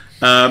bombers.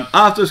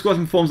 After a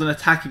squadron forms an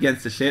attack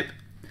against the ship,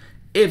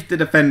 if the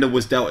defender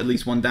was dealt at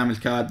least 1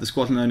 damage card, the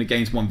squadron only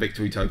gains 1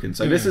 victory token.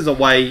 So this is a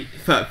way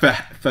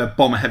for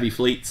bomber-heavy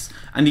fleets,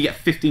 and you get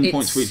 15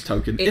 points for each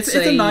token. It's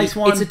a nice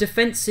one. It's a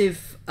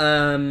defensive...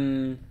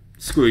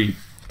 screen.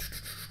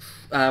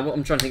 What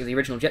I'm trying to think of the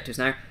original objectives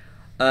now.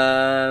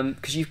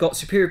 Because you've got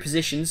superior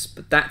positions,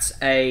 but that's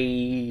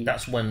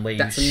one where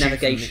you shoot a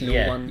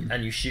navigational one,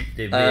 and you shoot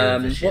the rear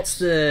of the ships. What's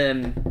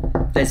the?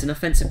 There's an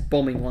offensive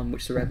bombing one,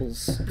 which is really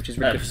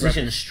good.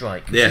 Precision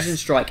strike. Precision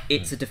strike.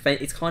 It's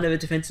It's kind of a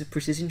defensive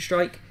precision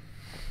strike.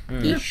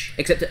 Ish.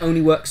 Except it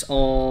only works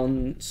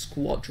on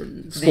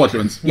squadrons.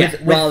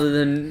 Rather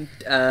than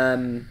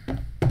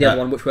the other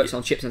one, which works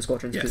on ships and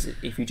squadrons, because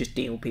if you just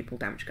deal people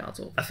damage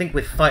cards. I think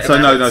with fighter.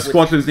 So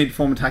squadrons need to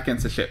form attack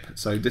against a ship.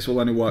 So this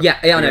will only work. Yeah,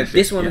 I know.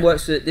 This one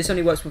works. This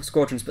only works with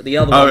squadrons, but the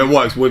other one. Oh, it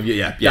works with you.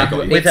 Yeah.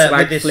 Got with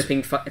this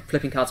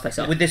flipping cards face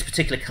up. With this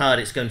particular card,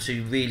 it's going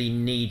to really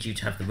need you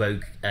to have the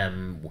rogue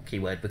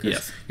keyword,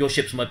 because your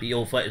ships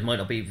your fighters might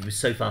not be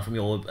so far from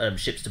your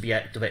ships to be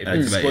activated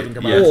with squadron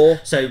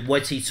commands. So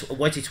YT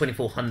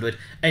 2400,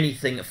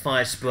 anything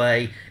fire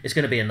spray, it's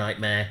going to be a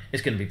nightmare.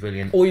 It's going to be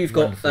brilliant. Or you've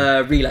got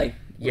relay.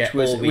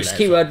 Which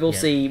keyword we'll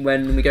see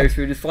when we go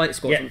through the fight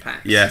squadron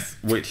packs. Yes,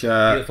 which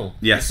beautiful.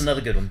 Yes, that's another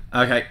good one.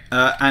 Okay,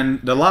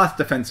 and the last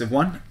defensive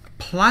one,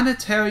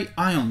 planetary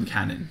ion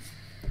cannon.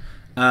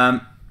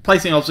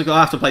 Placing obstacle.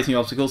 After placing your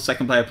obstacles,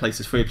 second player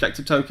places 3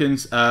 objective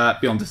tokens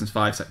beyond distance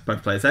 5,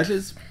 both players'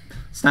 edges.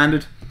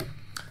 Standard.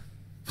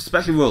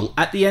 Special rule: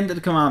 at the end of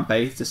the command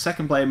phase, the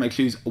second player may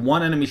choose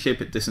 1 enemy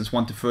ship at distance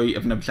 1 to 3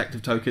 of an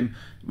objective token.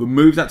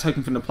 Remove that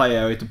token from the play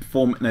area to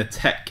perform an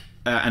attack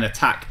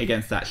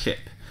against that ship.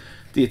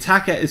 The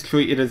attacker is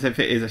treated as if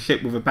it is a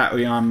ship with a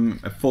battery arm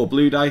of 4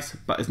 blue dice,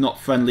 but is not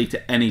friendly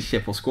to any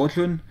ship or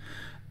squadron.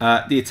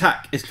 The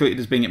attack is treated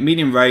as being at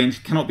medium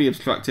range, cannot be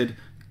obstructed,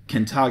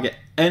 can target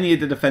any of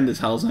the defender's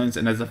hull zones,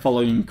 and has the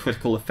following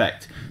critical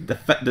effect.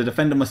 The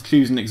defender must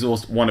choose and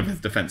exhaust 1 of his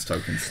defense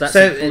tokens. That's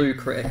a blue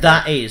critical.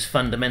 That is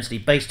fundamentally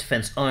base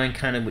defense iron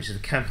cannon, which is a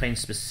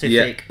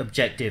campaign-specific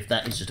objective.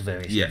 That is just a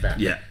variation of that.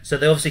 Yeah. So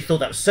they obviously thought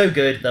that was so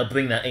good, they'll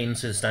bring that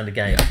into the standard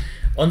game.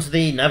 onto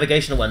the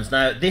navigational ones.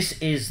 Now, this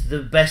is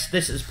the best.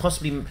 This is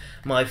possibly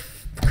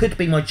could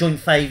be my joint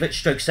favourite,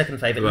 stroke second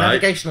favourite. Right.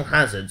 Navigational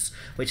hazards,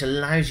 which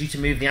allows you to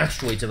move the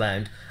asteroids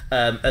around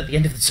at the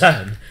end of the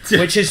turn,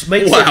 which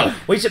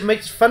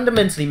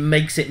fundamentally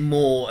makes it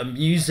more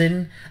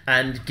amusing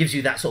and gives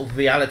you that sort of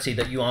reality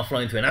that you are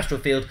flying through an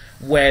asteroid field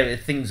where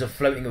things are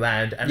floating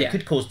around, and it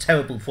could cause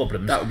terrible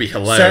problems. That would be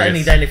hilarious.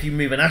 Certainly, then if you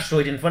move an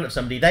asteroid in front of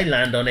somebody, they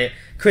land on it,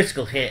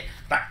 critical hit.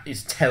 That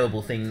is a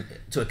terrible thing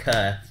to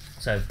occur.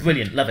 So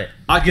brilliant, love it.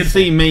 I can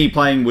see me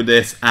playing with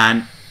this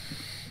and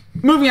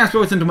moving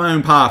asteroids into my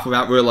own path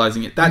without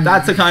realising it.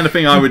 That's the kind of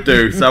thing I would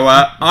do. So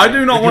I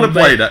do not want to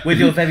play that. With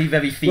your very,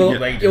 very feeble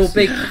raiders.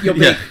 Your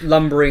big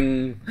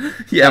lumbering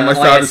my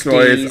Star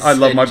Destroyers. I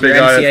love my big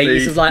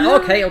ISDs. It's like,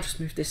 okay, I'll just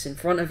move this in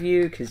front of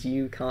you because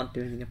you can't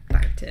do anything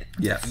about it.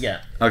 Yes.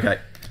 Yeah. Okay.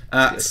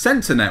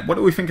 SensorNet. What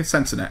do we think of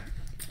SensorNet?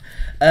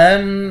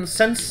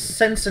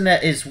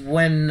 SensorNet is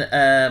when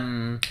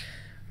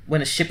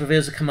a ship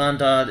reveals a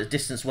command at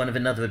distance one of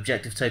another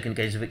objective token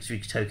gains a victory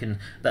token,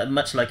 that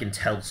much like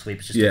Intel Sweep,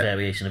 it's just a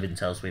variation of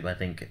Intel Sweep, I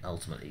think,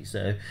 ultimately.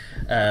 So,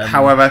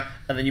 however,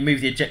 and then you move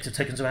the objective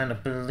tokens around, I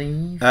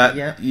believe.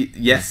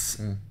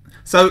 Yes.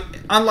 So,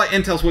 unlike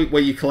Intel Sweep,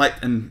 where you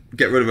collect and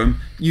get rid of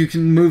them, you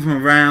can move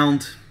them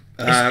around,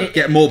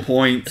 get more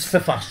points. It's for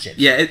fast ships.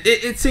 Yeah,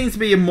 it seems to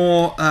be a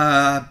more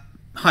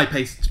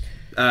high-paced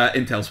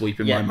Intel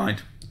Sweep in my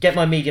mind. Get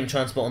my medium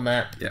transport on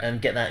that,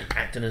 and get that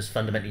acting as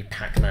fundamentally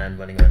Pac-Man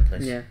running around the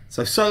place. Yeah.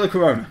 So Solar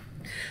Corona.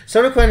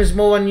 Solar Corona is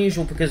more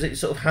unusual because it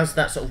sort of has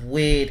that sort of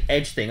weird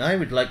edge thing. I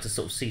would like to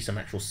sort of see some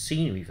actual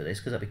scenery for this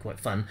because that'd be quite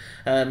fun.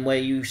 Where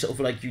you sort of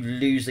like you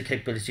lose the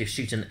capability of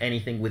shooting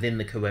anything within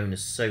the Corona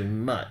so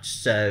much.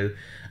 So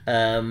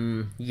it'll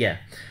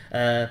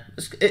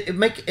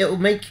make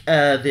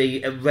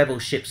the rebel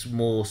ships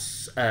more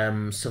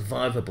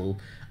survivable.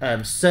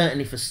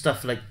 Certainly for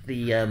stuff like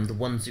the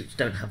ones which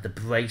don't have the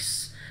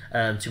brace.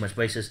 Too much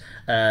braces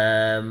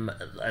and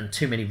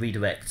too many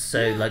redirects,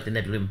 so like the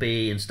Nebulum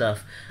B and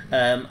stuff.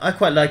 I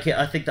quite like it.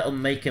 I think that'll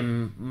make it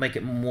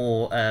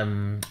more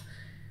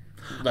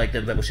like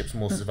the rebel ships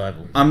more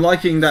survivable. I'm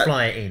liking that.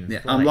 Fly it in.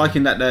 Yeah, I'm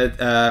liking that.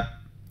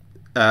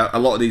 A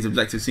lot of these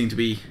objectives seem to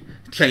be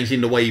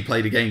changing the way you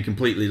play the game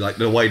completely, like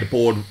the way the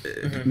board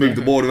move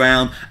the board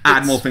around,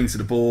 add more things to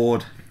the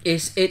board.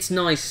 It's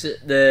nice.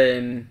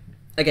 The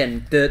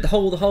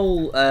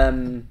whole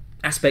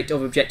aspect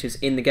of objectives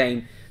in the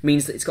game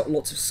means that it's got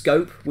lots of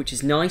scope, which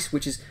is nice,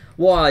 which is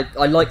why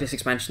I like this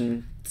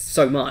expansion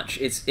so much.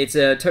 It's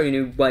a totally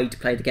new way to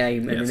play the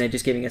game, and then they're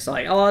just giving us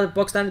like, the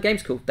box standard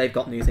game's cool. They've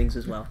got new things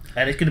as well.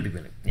 And it's going to be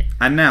brilliant. Yeah.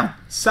 And now,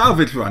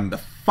 Salvage Run, the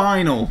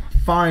final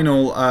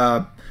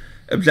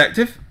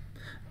objective.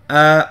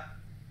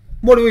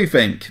 What do we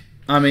think?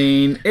 I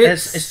mean,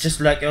 it's just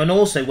like, and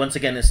also once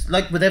again, it's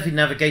like with every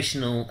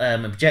navigational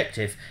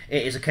objective,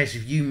 it is a case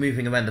of you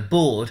moving around the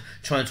board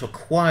trying to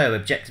acquire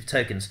objective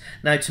tokens.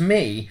 Now, to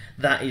me,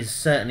 that is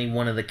certainly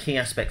one of the key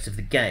aspects of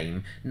the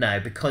game now,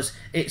 because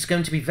it's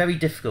going to be very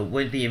difficult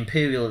with the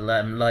Imperial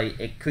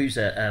Light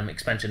Cruiser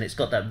expansion. It's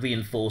got that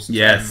reinforced,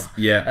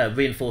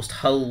 reinforced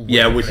hull,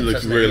 which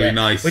looks really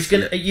nice. Which you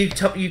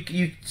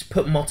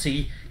put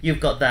Motti. You've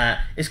got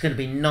that. It's going to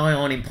be nigh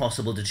on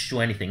impossible to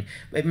destroy anything.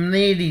 It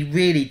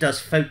really does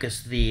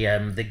focus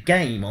the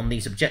game on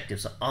these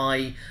objectives.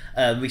 I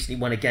recently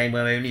won a game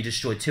where I only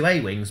destroyed 2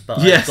 A-wings, but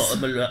I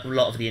got a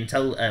lot of the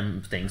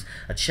intel things.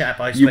 A chap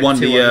I spoke to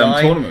online. You won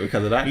the tournament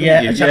because of that.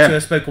 A chap who I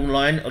spoke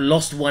online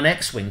lost 1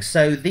 X-wing.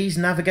 So these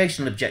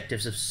navigational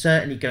objectives are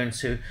certainly going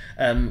to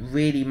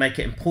really make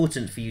it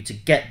important for you to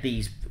get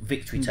these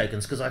victory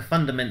tokens, because I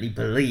fundamentally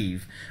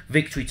believe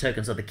victory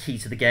tokens are the key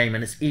to the game,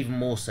 and it's even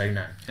more so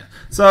now.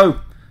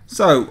 So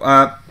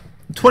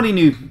 20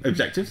 new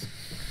objectives,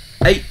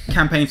 8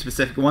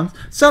 campaign-specific ones.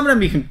 Some of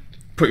them you can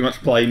pretty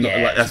much play,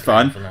 that's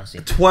fun.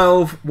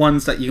 12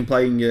 ones that you can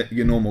play in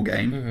your normal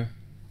game.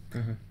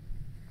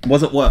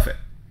 Was it worth it?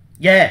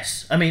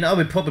 Yes, I mean, I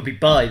would probably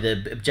buy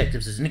the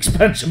objectives as an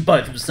expansion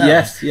by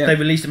themselves. They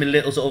release them in a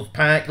little sort of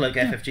pack like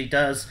FFG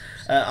does.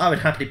 I would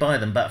happily buy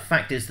them, but the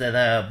fact is that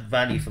they're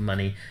value for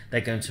money. They're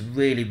going to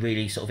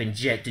really sort of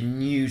inject a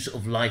new sort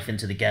of life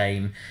into the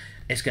game.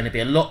 It's going to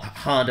be a lot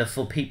harder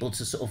for people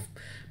to sort of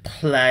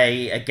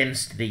play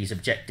against these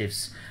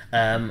objectives.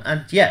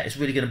 It's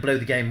really going to blow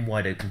the game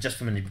wide open just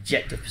from an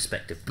objective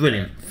perspective.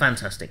 Brilliant,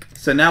 fantastic.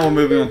 So now we're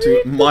moving on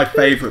to my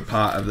favourite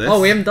part of this.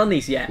 Oh, we haven't done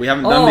these yet. We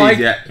haven't done these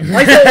yet.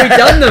 I thought we'd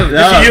done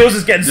them. Yours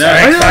is getting so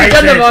excited. I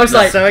done them. I was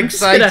like, so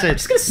excited. I'm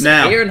just going to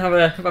sit here and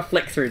have a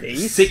flick through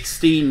these.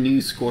 16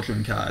 new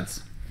squadron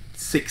cards.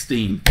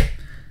 16.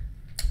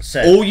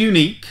 So, all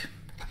unique.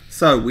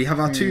 So we have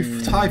our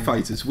 2 TIE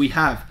fighters. We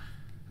have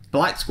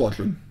Black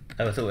Squadron.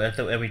 Oh, I thought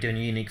are we doing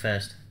unique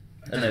first?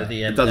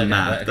 It doesn't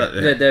matter.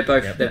 They're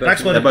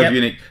both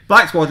unique.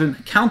 Black Squadron,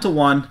 counter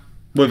 1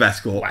 with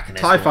escort.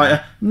 TIE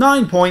Fighter,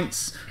 9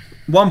 points,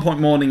 1 point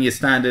more than your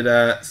standard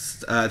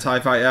TIE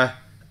Fighter.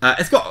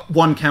 It's got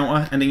 1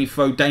 counter, and then you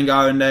throw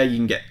Dengar in there, you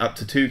can get up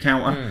to 2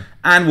 counter.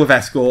 And with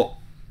escort,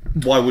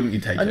 why wouldn't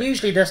you take it? And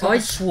usually there's not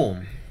a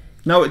swarm.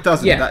 No, it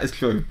doesn't. That is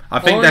true. I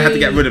think they had to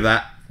get rid of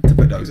that to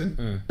put those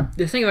in.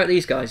 The thing about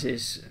these guys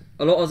is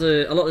a lot of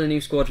the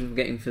new squadrons we're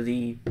getting for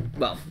the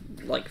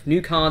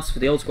new cards for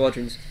the old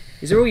squadrons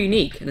is they're all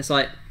unique, and it's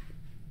like,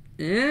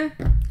 I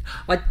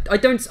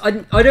don't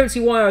see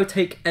why I would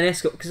take an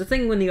escort, because the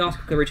thing when the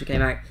Armada originally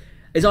came out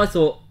is I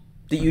thought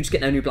that you just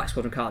get no new Black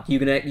Squadron card. You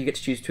get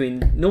to choose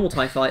between normal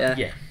TIE Fighter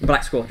and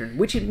Black Squadron,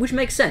 which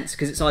makes sense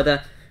because it's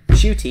either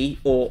shooty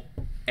or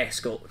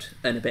escort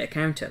and a bit of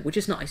counter, which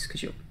is nice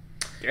because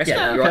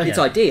it's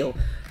ideal.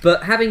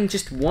 But having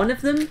just one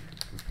of them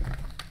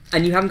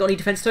and you haven't got any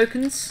defense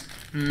tokens,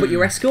 but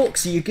you're escort,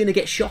 so you're gonna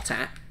get shot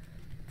at.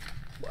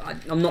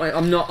 I'm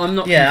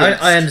not. Yeah,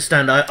 I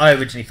understand. I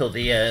originally thought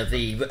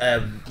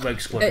the Rogue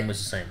Squadron was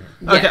the same.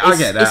 Okay, I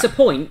get that. It's a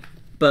point,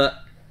 but.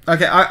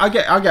 Okay, I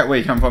get where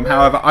you come from.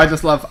 However, I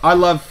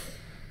love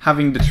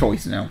having the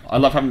choice now. I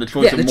love having the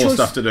choice and more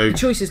stuff to do. The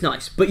choice is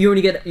nice, but you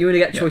only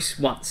get choice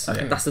once.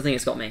 Okay. That's the thing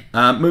that's got me.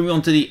 Moving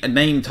on to the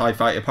named TIE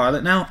Fighter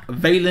pilot now,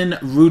 Valen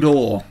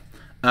Rudor.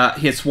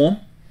 He has Swarm,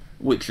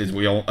 which is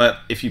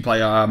if you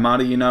play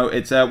Armada, you know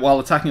it's while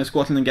attacking a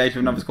squadron engaged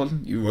with another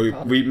squadron, you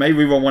may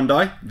reroll one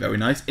die. Very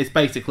nice. It's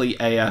basically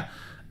a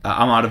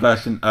Armada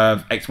version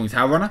of X-Wing's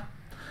Howlrunner,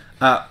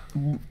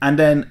 and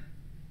then.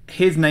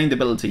 His named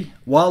ability.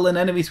 While an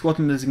enemy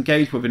squadron is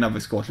engaged with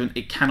another squadron,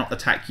 it cannot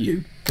attack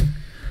you.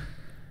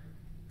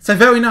 So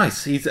very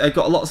nice. He's got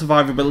a lot of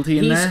survivability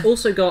in there. He's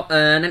also got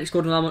an enemy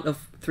squadron armament of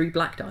 3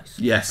 black dice.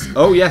 Yes.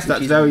 Oh yes,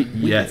 that's very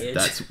weird.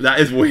 Yes. That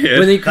is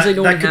weird.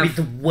 That could be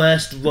the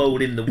worst roll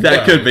in the world.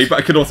 That could be, but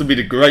it could also be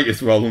the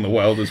greatest roll in the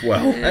world as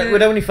well. It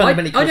would only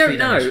fundamentally cost I don't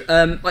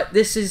know.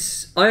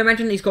 I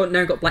imagine he's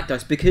now got black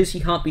dice because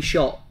he can't be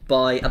shot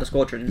by other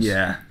squadrons.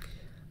 Yeah.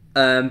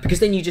 Because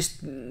then you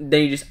just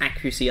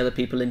accuracy other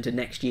people into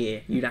next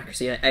year. You'd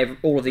accuracy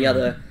all of the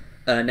other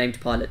named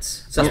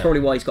pilots. So that's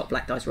probably why he's got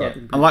black dice rather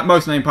than. Unlike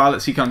most named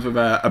pilots, he comes with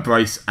a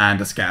brace and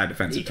a scatter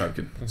defensive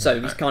token. So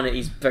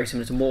he's very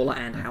similar to Mauler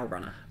and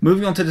Howlrunner.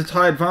 Moving on to the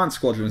TIE Advanced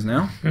squadrons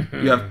now.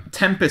 You have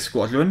Tempest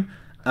Squadron.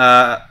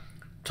 TIE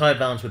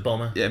Advanced with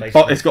Bomber. Yeah,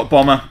 it's got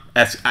Bomber.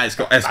 It's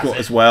got Escort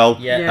as well.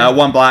 Yeah.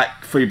 1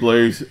 black, 3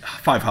 blues,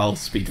 5 hulls,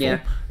 speed 4.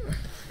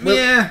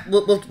 Yeah.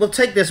 We'll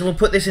take this and we'll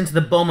put this into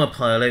the bomber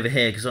pile over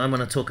here because I want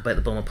to talk about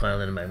the bomber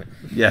pile in a moment.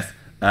 Yes.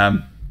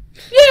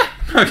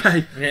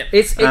 Okay. Yeah.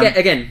 It's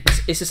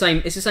the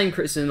same. It's the same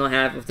criticism I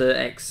have of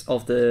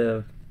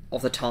the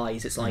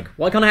ties. It's like,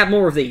 why can't I have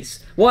more of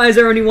these? Why is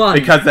there only one?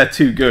 Because they're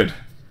too good.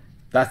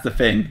 That's the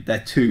thing. They're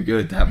too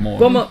good to have more.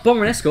 Bomber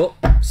and Escort.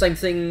 Same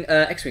thing.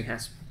 X-Wing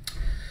has.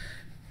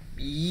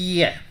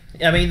 Yeah.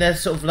 I mean, they're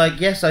sort of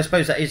like, yes, I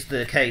suppose that is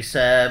the case.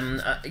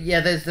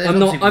 There's I'm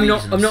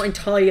not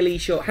entirely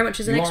sure. How much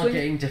is an X-Wing? You are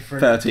getting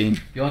different.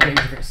 13. You are getting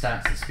different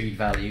stats and speed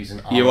values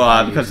and. You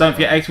are, because don't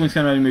forget, X-Wing's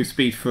can only move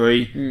speed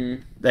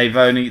 3.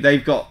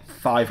 They've got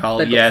 5 hull.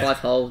 They've got 5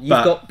 hull.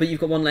 You've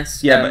got one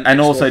less. Yeah,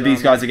 and also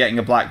these guys are getting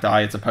a black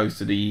die as opposed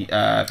to the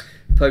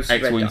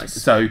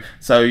X-Wings. So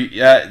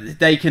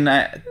they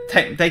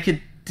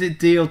can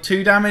deal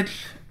 2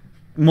 damage,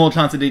 more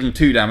chance of dealing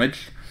 2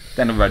 damage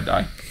than a red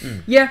die.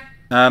 Yeah.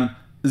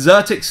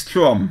 Zertic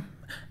Strom.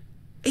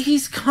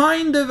 He's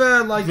kind of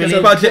a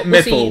budget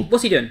miffle.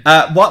 What's he doing?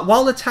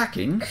 While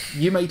attacking,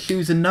 you may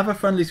choose another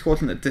friendly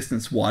squadron at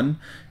distance 1,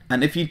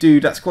 and if you do,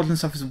 that squadron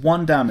suffers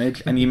 1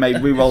 damage, and you may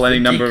reroll any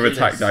number of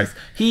attack dice.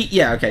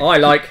 I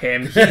like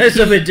him. That's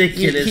a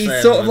ridiculous.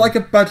 He's sort of like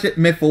a budget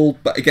miffle,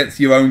 but against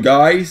your own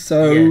guys.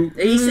 So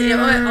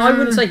I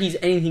wouldn't say he's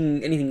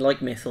anything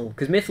like Miffle,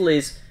 because Miffle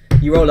is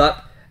you roll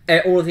up,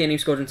 all of the enemy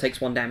squadron takes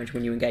 1 damage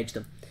when you engage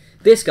them.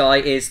 This guy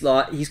is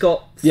like, he's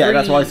got 3... Yeah,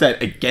 that's why I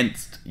said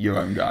against your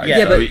own guy. Yeah,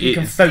 so but you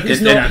can focus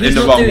in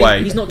the wrong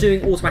way. He's not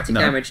doing automatic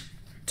damage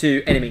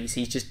to enemies.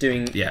 He's just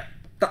doing... Yeah.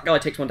 That guy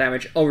takes 1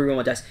 damage, I'll reroll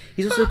my dice.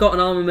 He's also got an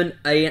armament,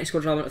 an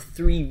squadron armament of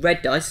 3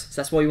 red dice,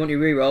 so that's why you want your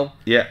reroll.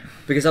 Yeah.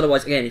 Because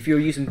otherwise, again, if you're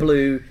using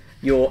blue,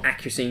 you're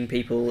accuracying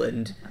people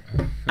and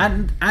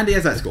he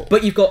has that score.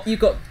 But you've got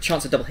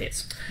chance of double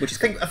hits, which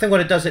is I think what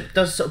it does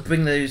sort of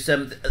bring those.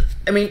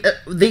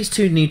 These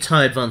 2 new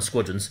TIE Advanced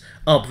squadrons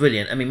are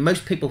brilliant. I mean,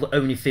 most people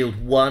only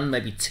field 1,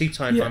 maybe 2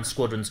 TIE Advanced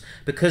squadrons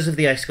because of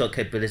the escort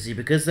capability,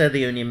 because they're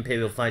the only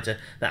Imperial fighter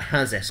that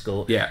has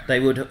escort. Yeah, they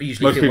would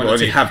usually most field people 1 or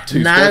 2. only have 2.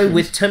 Now squadrons.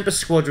 with Tempest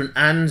Squadron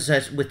and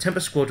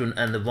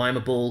the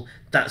Reimer Ball,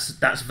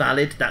 that's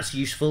valid, that's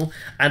useful,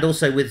 and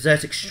also with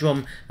Zertic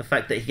Strom, the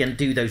fact that he can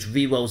do those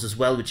rerolls as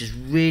well, which is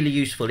really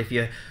useful if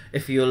you're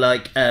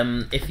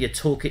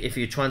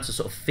trying to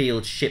sort of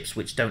field ships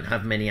which don't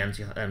have many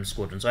anti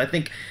squadrons. So I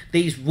think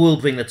these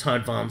will bring the TIE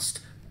Advanced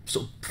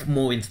sort of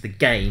more into the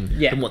game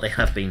than what they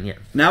have been. Yeah.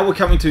 Now we're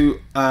coming to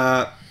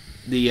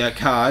the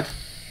card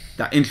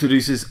that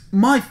introduces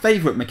my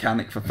favourite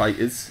mechanic for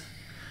fighters,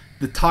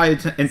 the TIE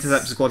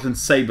Interceptor Squadron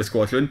Sabre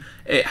Squadron.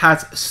 It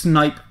has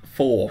Snipe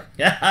 4.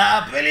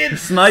 Yeah, brilliant.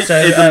 Snipe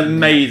is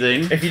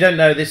amazing. If you don't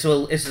know, this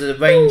is a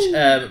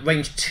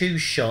range 2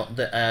 shot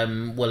that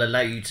will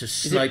allow you to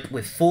snipe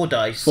with 4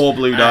 dice. 4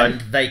 blue die.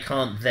 And they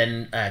can't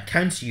then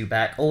counter you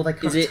back, or they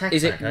can't attack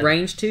Is back. it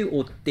range 2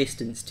 or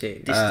distance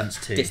 2? Distance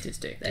 2. Distance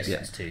 2.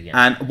 Distance 2, yeah.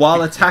 And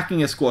while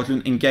attacking a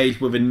squadron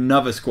engaged with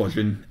another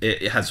squadron,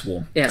 it has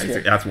swarm. It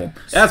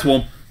has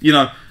swarm. You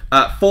know,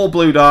 4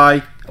 blue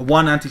die,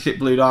 1 anti-ship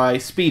blue die,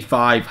 speed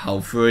 5,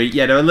 hull 3.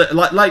 Yeah, they're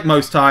like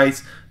most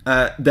ties.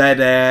 They're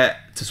there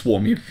to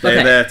swarm you.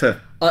 They're there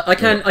to. I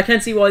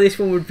can see why this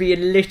one would be a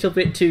little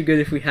bit too good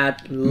if we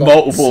had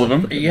multiple of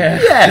them.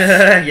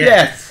 Yeah.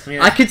 Yes.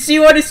 I could see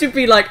why this would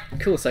be like,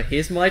 cool, so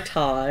here's my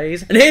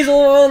ties, and here's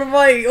all of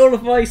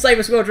my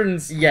Saber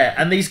squadrons. Yeah,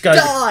 and these guys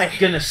are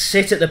going to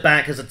sit at the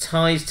back as the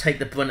ties take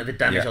the brunt of the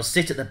damage. I'll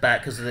sit at the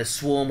back because the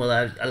swarm will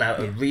allow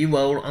a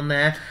reroll on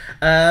there.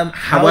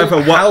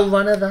 However, Hull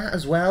Runner that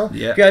as well.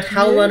 Yeah. If you had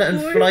Hull Runner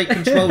and Flight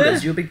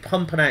Controllers, you'll be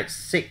pumping out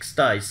 6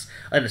 dice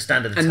in a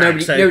standard attack.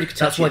 Nobody could touch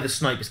that's why you. the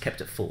snipe is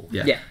kept at 4.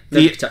 Yeah.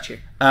 Nobody could touch you.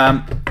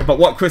 But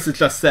what Chris has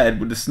just said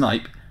with the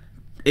snipe,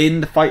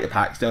 in the fighter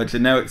packs, there are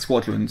generic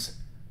squadrons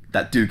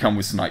that do come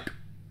with snipe,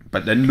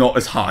 but they're not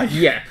as high.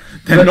 Yeah.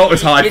 They're not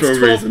as high for a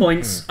reason. It's 12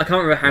 points. I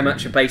can't remember how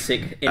much a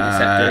basic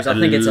interceptor is. I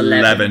think it's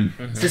 11.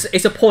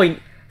 It's a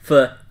point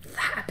for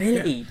that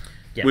ability.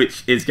 Yeah.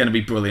 Which is going to be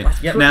brilliant.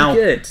 That's now,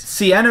 good.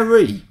 Sienna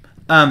Rhee.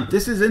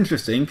 This is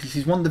interesting because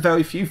she's one of the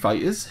very few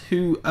fighters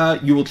who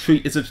you will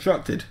treat as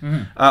obstructed.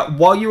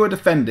 While you are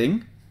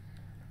defending,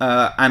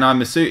 and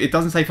I'm assuming it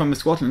doesn't say from a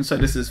squadron, so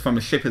this is from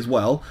a ship as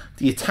well.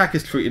 The attack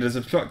is treated as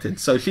obstructed,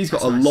 so she's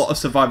got a lot of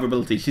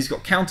survivability. She's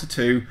got counter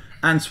 2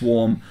 and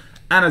swarm,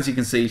 and as you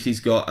can see, she's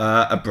got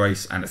a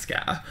brace and a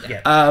scatter.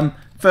 Yeah.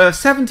 For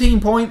 17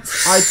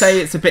 points, I'd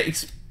say it's a bit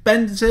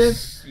expensive.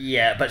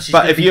 Yeah, but she's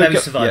going to be very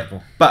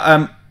survivable. Yeah,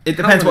 but it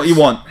depends what you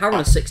want. How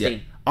on 16? Yeah.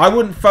 I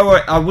wouldn't throw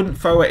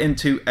her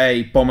into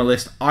a bomber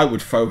list. I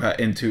would throw her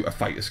into a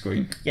fighter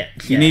screen. Yeah,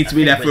 she needs to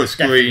be there for a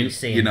screen.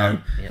 You know,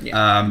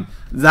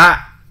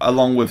 that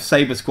along with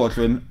Saber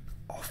Squadron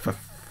for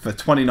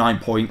 29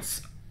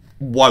 points.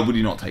 Why would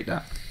you not take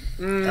that?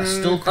 That's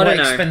still quite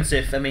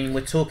expensive. I mean, we're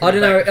talking. I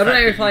don't know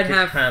if I'd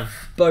have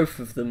both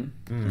of them.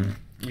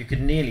 You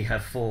could nearly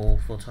have four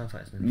TIE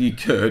fighters. You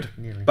could,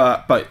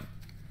 but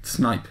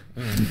snipe.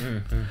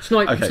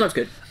 Snipe's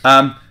good.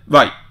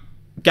 Right,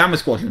 Gamma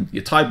Squadron,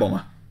 your TIE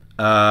bomber.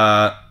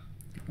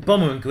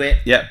 Bomber and grit.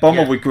 Yeah,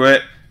 bomber with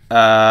grit.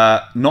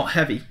 Not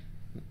heavy.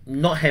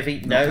 Not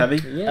heavy, no. Not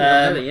heavy?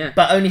 Yeah,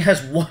 but only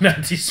has 1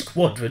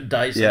 anti-squadron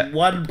dice. Yeah.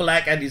 1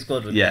 black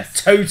anti-squadron. Yes.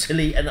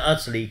 Totally and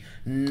utterly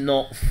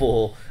not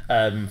for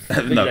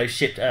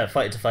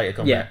fighter-to-fighter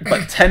combat. Yeah,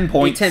 but 10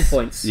 points. 10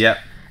 points. Yeah.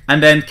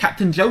 And then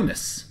Captain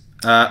Jonas.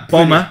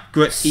 Bomber,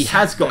 grit, he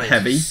has got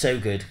heavy. So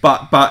good.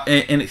 But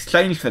in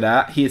exchange for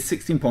that, he has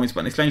 16 points,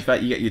 but in exchange for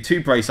that, you get your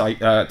 2 brace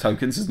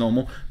tokens as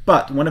normal.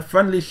 But when a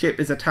friendly ship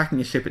is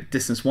attacking a ship at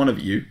distance 1 of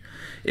you,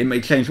 it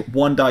may change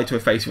 1 die to a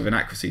face with an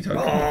accuracy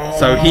token.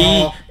 So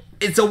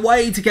it's a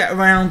way to get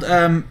around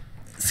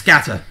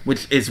scatter,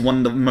 which is one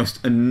of the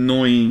most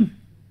annoying...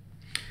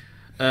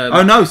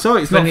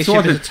 it's not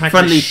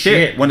friendly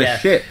ship when a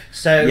ship.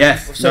 So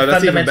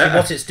fundamentally,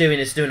 what it's doing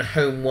is doing a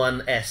Home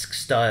 1-esque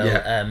style.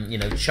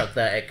 Chuck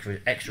that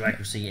extra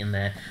accuracy in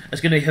there.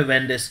 It's going to be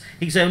horrendous.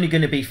 He's only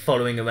going to be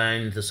following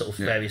around the sort of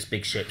various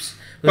big ships.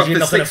 Because you're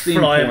not going to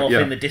fly him off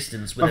in the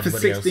distance with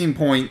everybody else. But for 16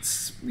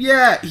 points,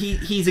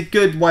 he's a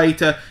good way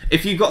to...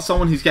 If you've got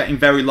someone who's getting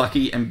very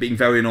lucky and being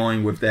very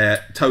annoying with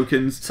their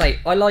tokens...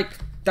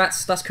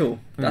 That's cool.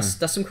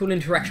 That's some cool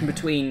interaction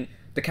between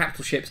the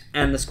capital ships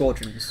and the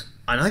squadrons.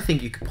 And I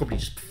think you could probably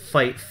just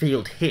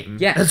field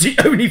him as the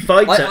only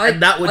fighter,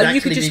 and that would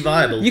actually be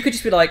viable. You could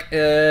just be like,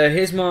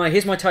 here's my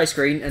TIE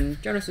screen,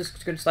 and Jonas is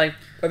going to stay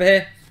over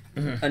here,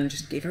 and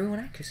just give everyone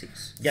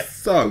accuracies. Yep.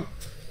 So,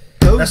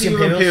 those are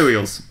your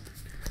Imperials.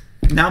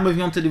 Now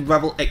moving on to the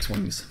Rebel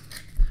X-Wings.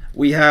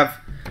 We have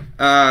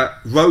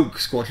Rogue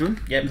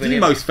Squadron, the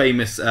most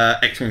famous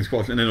X-Wing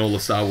squadron in all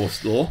of Star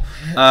Wars lore.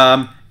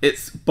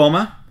 It's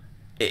Bomber.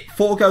 It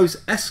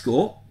foregoes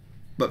Escort,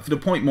 but for the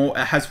point more,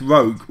 it has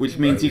Rogue, which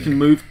means you can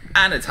move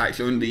and attack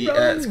during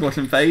the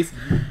squadron phase.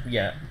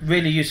 Yeah,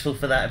 really useful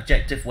for that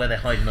objective where they're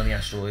hiding on the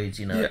asteroids.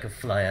 They can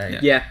fly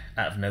out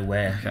out of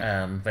nowhere.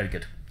 Okay. Very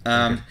good.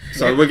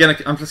 So we're gonna.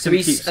 I'm just gonna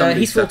keep some of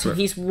these separate.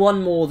 He's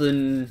 1 more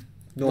than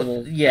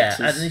normal.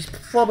 And he's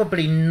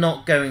probably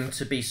not going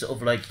to be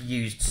sort of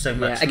used so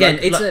much. Yeah.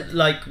 Again,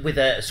 like with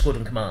a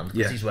squadron command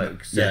because he's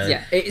Rogue. So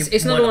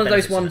it's not one of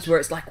those ones where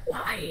it's like,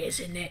 why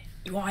isn't it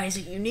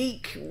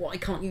unique? Why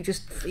can't you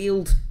just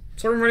field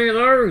so many of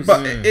those?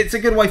 But it's a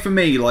good way for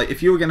me.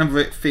 If you were going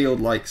to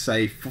field,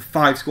 say,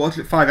 5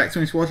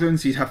 X-Wing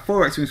squadrons, you'd have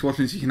 4 X-Wing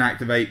squadrons you can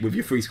activate with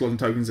your 3 squadron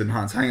tokens in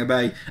Enhanced Hangar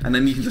Bay, and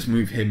then you can just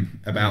move him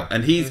about.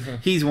 And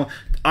he's one.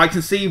 I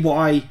can see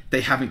why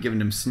they haven't given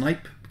him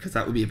snipe, because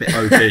that would be a bit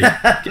OP.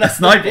 A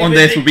snipe on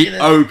this would be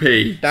OP.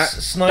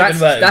 That's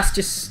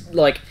just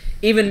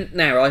even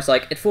now. I was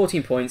at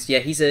 14 points. Yeah,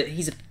 he's a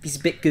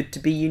bit good to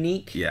be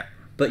unique. Yeah,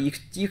 but you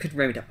could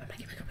round up and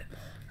make him a bit more.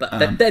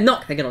 But they're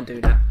not going to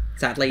do that,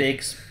 sadly.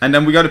 Biggs. And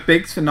then we go to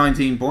Biggs for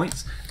 19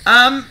 points.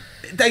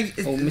 They've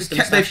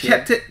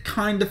kept it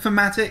kind of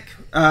thematic.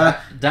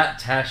 That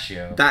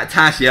Tashio.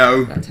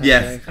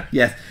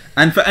 Yes.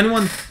 And for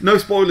anyone, no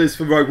spoilers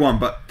for Rogue One,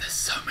 but there's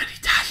so many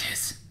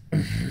Tashes.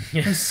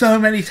 There's so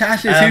many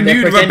Tashes. Who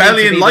knew the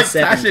Rebellion liked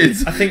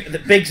Tashes? I think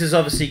that Biggs is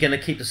obviously going to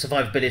keep the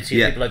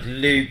survivability of people like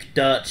Luke,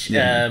 Dutch,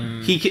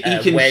 he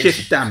can Wedge,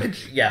 shift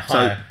damage. Higher.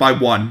 So by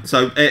 1.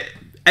 So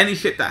any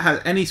ship that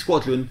has any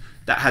squadron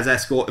that has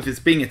escort, if it's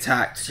being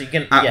attacked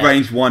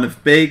range 1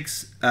 of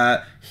Biggs,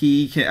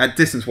 he can at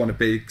distance 1 of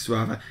Biggs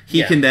rather.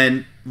 He can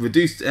then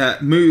reduce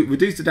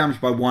the damage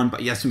by 1,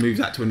 but he has to move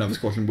that to another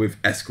squadron with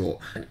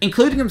escort,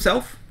 including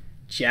himself.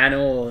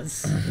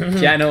 Janors,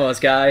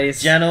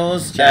 guys.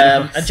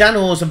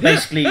 Janors, and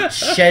basically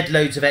shed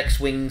loads of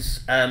X-wings,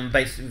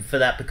 basically for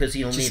that because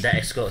you'll need that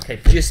escort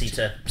capability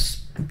to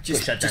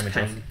push that damage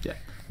off.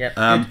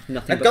 Yeah.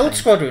 Nothing a Gold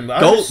Squadron.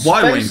 I was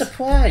very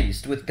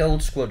surprised with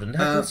Gold Squadron.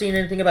 Haven't seen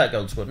anything about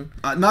Gold Squadron.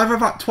 Neither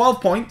have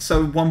 12 points,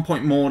 so 1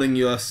 point more than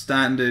your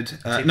standard.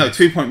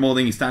 2 point more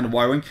than your standard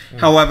Y-wing.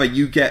 However,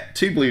 you get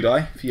 2 blue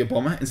die for your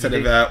bomber instead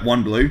of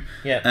 1 blue.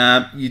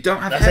 Yeah. You don't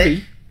have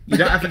heavy. You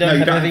don't have heavy.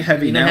 You don't have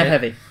heavy. You don't have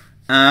heavy.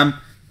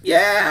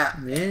 Yeah.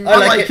 I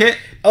like it.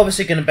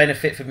 Obviously, going to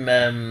benefit from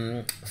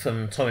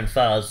Torin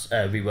Farr's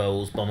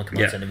rerolls, Bomber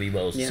Command Center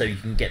rerolls, so you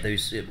can get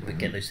those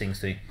things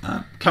through.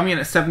 Coming in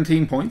at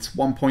 17 points,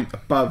 1 point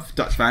above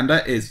Dutch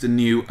Vander, is the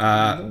new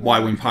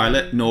Y-wing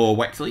pilot Nor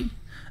Wexley,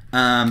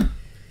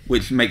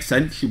 which makes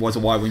sense. She was a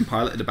Y-wing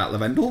pilot at the Battle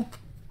of Endor.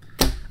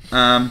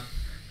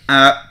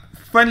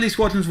 Friendly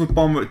squadrons with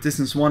bomber at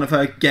distance 1 of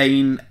her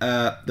gain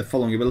the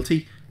following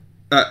ability.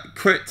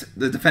 Crit,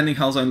 the defending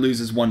hull zone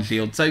loses 1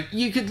 shield. So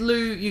you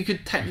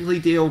could technically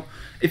deal,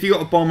 if you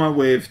got a bomber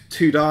with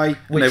 2 die,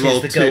 which and they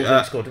roll is the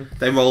Golden Squadron.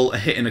 They roll a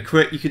hit and a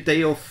crit, you could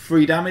deal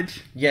 3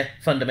 damage. Yeah,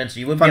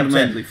 fundamentally. You wouldn't be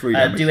able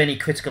to do any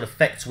critical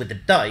effects with the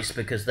dice,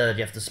 because then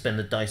you have to spend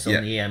the dice on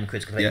the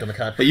critical effect on the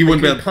card. But you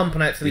wouldn't be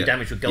pumping out 3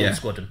 damage with Golden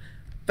Squadron.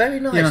 Very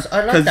nice.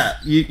 I like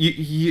that.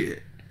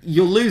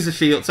 You'll lose a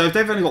shield. So if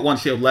they've only got 1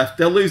 shield left,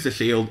 they'll lose the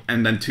shield,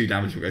 and then 2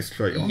 damage will go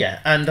straight on. Yeah,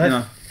 and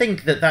I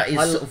think that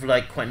is sort of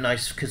like quite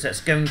nice, because that's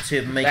going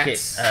to make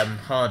it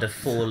harder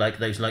for like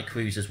those light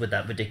cruisers with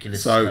that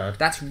ridiculous card.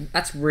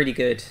 That's really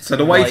good. So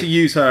the way to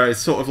use her is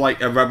sort of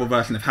like a rebel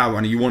version of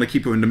Howrunner. You want to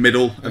keep her in the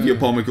middle of your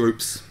bomber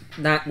groups.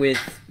 That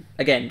with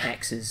again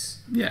X's.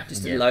 Yeah.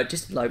 Just a load.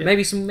 Yeah.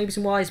 Maybe some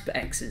Y's, but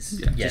X's.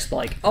 Yeah. Just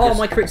like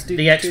my crits do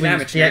the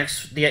damage.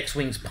 The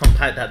X-wings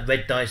pump out that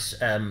red dice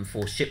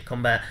for ship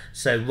combat.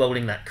 So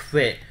rolling that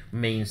crit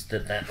means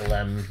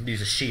that'll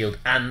lose a shield,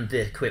 and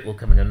the crit will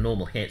come in a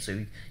normal hit.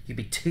 So you'd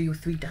be 2 or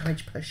 3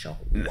 damage per shot.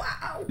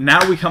 Wow.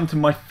 Now we come to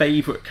my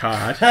favourite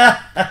card,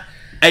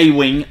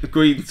 A-wing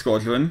Green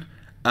Squadron.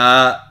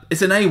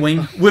 It's an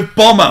A-wing with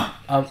bomber.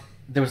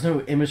 There was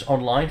no image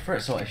online for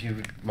it, so if you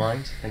would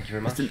mind, thank you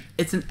very much.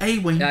 It's an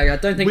A-wing. Yeah, I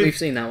don't think we've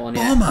seen that one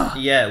yet. Bomber.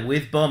 Yeah,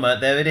 with bomber,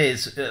 there it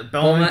is.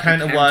 Bomber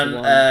encounter 1.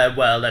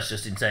 Well, that's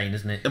just insane,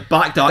 isn't it? A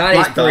black die.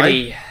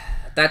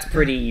 That's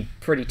pretty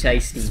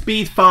tasty.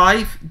 Speed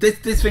 5.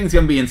 This thing's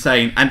gonna be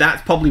insane, and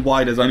that's probably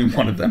why there's only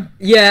 1 of them.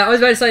 Yeah, I was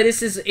about to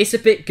say it's a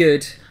bit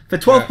good. For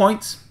 12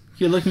 points.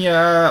 You're looking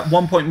at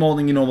 1 point more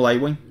than your normal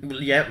A-wing.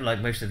 Yeah,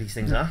 like most of these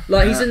things are.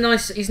 Like he's a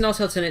nice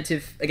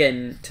alternative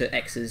again to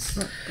X's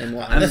and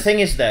whatnot. And the thing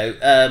is though,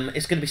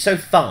 it's going to be so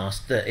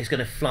fast that it's going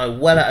to fly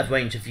well out of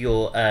range of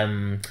your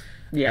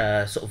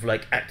sort of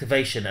like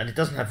activation, and it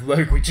doesn't have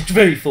rogue, which is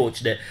very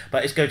fortunate.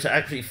 But it's going to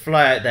actually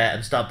fly out there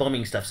and start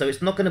bombing stuff, so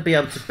it's not going to be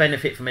able to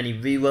benefit from any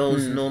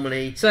rerolls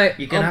normally. So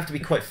you're going to have to be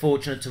quite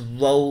fortunate to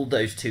roll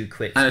those 2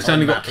 crits. And it's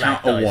only got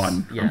counter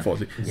 1,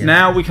 unfortunately. Yeah.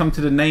 Now we come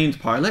to the named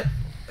pilot.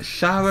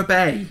 Shara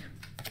Bay.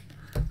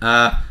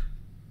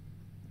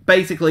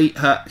 Basically,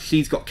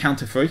 she's got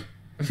counter 3.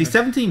 She's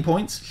 17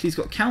 points. She's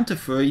got counter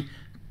 3,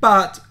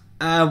 but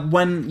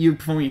when you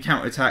perform your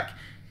counter attack,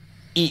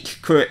 each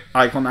crit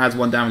icon adds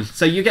 1 damage.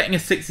 So you're getting a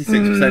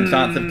 66%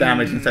 chance of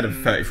damage instead of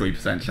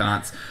 33%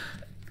 chance.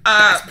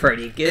 That's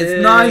pretty good.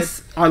 It's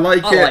nice. I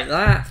like it. I like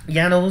that.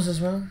 Yanos as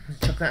well.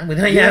 Chuck that in with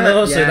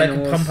Yanos, so they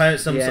can pump out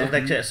some sort of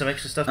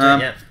extra stuff to it.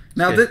 Yeah.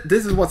 Now,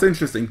 this is what's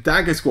interesting.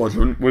 Dagger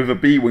Squadron with a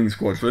B-Wing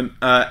Squadron.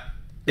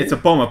 It's a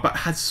bomber, but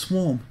has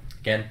Swarm.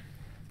 Again.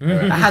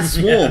 It has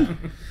Swarm.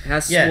 It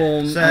has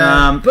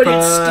Swarm. But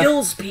it's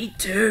still Speed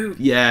 2.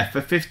 Yeah, for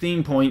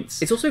 15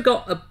 points. It's also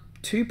got a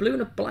 2 blue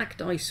and a black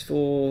dice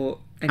for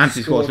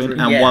anti-squadron,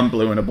 and 1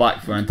 blue and a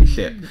black for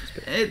anti-ship.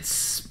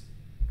 It's...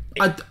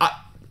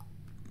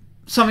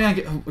 something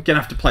I'm going to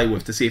have to play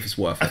with to see if it's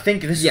worth it. I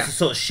think this is the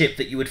sort of ship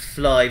that you would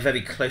fly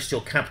very close to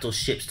your capital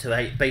ships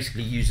to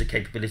basically use the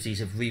capabilities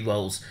of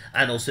rerolls,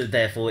 and also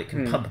therefore it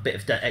can pump a bit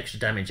of extra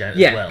damage out as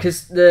well. Yeah,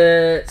 because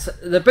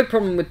the big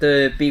problem with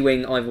the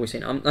B-Wing I've always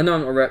seen, I know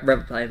I'm not a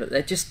Rebel player, but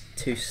they're just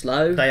too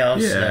slow. They are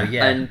slow,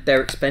 and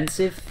they're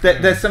expensive.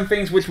 There's some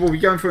things which we'll be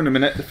going through in a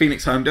minute, the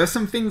Phoenix Home. There's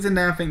some things in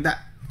there I think that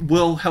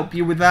will help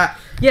you with that.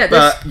 Yeah,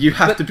 but you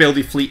have to build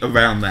your fleet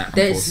around that,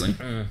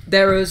 unfortunately.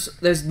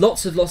 There's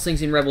lots of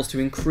things in Rebels to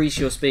increase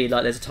your speed.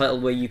 Like there's a title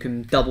where you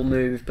can double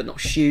move but not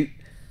shoot.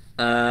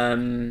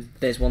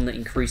 There's one that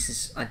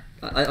increases. I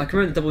can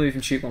remember the double move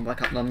and shoot one,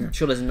 but I'm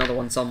sure there's another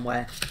one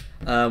somewhere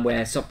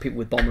where some people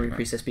with bomber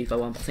increase their speed by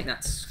 1. But I think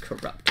that's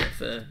corruptor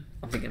for.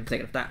 I'm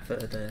thinking of that for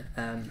the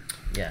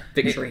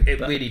victory. It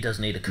really does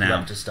need a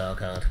corruptor style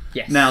card.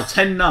 Yes. Now,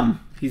 Ten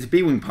Num, he's a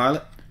B-wing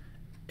pilot.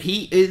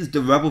 He is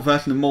the rebel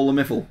version of Maul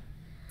Miffle.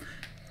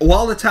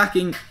 While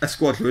attacking a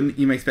squadron,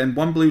 you may spend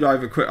 1 blue die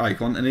with a crit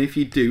icon, and if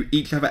you do,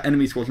 each other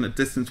enemy squadron at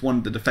distance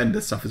 1, the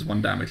defender suffers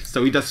 1 damage.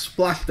 So he does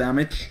splash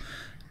damage.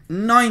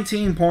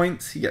 19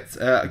 points. He gets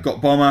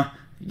got bomber.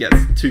 He gets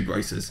 2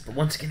 braces. But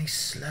once again, he's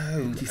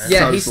slow. He's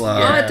so slow.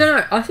 I don't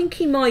know. I think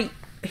he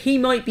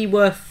might be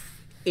worth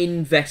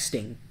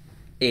investing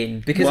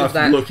in because worth of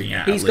that. Looking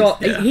at. He's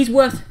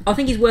worth. I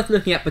think he's worth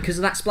looking at because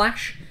of that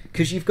splash.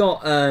 Because you've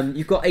got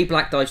a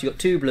black dice, you've got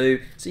 2 blue,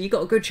 so you've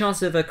got a good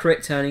chance of a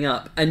crit turning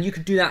up, and you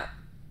could do that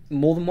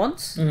more than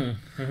once.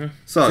 Mm-hmm. Mm-hmm.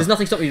 So there's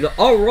nothing stopping you.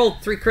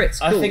 Rolled 3 crits.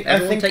 Cool.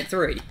 Everyone take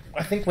 3.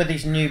 I think with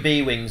these new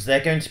B-Wings,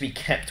 they're going to be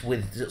kept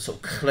with sort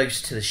of close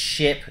to the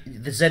ship.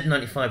 The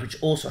Z95, which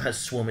also has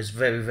Swarm, is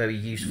very, very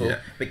useful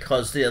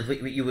because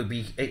you would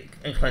be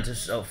inclined to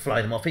sort of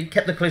fly them off. If you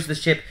kept them close to the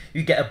ship,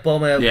 you get a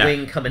bomber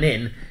wing coming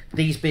in.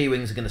 These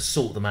B-Wings are going to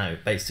sort them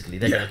out, basically.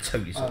 They're going to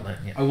totally sort them out.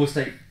 Yeah. I will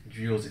say,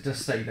 Jules, it does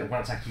say that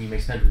when attacking you may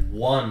spend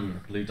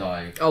 1 blue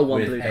die. Oh,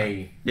 1 blue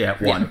die. Yeah,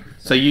 1.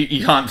 So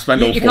you can't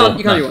spend all 4. You can't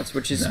do once,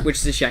 which is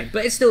a shame.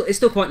 But it's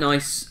still quite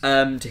nice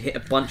to hit a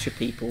bunch of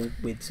people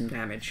with some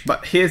damage.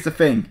 But here's the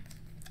thing: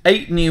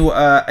 8 new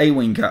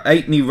A-wing,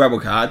 8 new rebel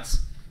cards,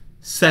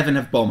 7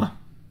 have bomber.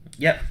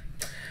 Yep.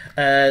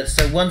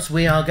 So once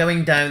we are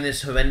going down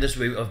this horrendous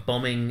route of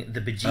bombing the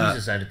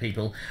bejesus out of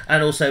people,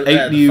 and also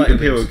 8 new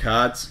Imperial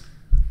cards.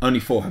 Only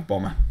 4 have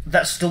bomber.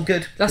 That's still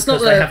good. That's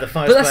not they have the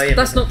fire spray.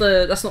 That's not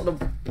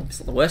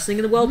the worst thing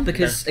in the world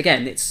because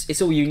again,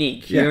 it's all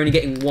unique. You're only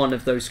getting 1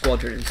 of those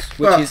squadrons,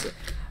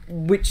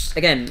 which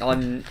again,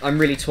 I'm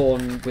really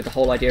torn with the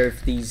whole idea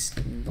of these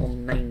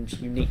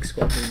unnamed unique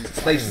squadrons.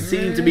 They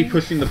seem to be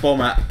pushing the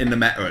bomber in the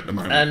meta at the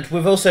moment. And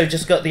we've also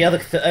just got the other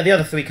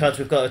 3 cards.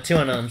 We've got 2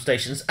 unarmed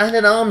stations and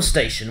an arm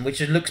station,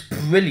 which looks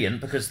brilliant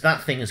because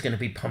that thing is going to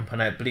be pumping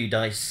out blue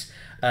dice.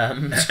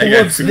 It's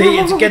against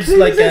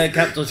like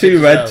capital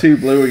 2 red, 2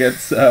 blue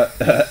against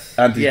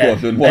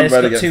anti-squadron. 1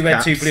 red against 2 red,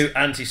 caps. 2 blue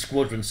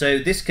anti-squadron. So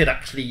this could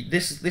actually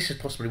this is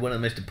possibly one of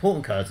the most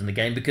important cards in the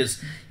game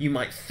because you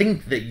might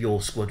think that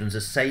your squadrons are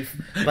safe,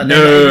 but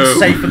they're not even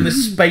safe from the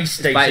space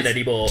station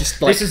anymore.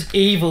 This is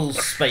Evil's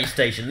space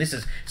station. This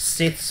is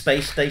Sith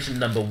space station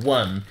number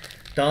 1.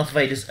 Darth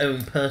Vader's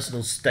own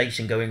personal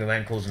station going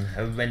around causing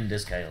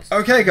horrendous chaos.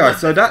 Okay,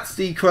 guys, so that's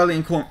the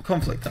Corellian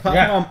conflict.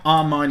 Apart from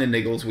our minor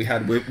niggles we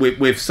had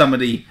with some of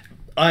the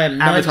I am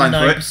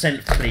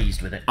 99%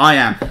 pleased with it. I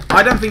am.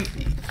 I don't think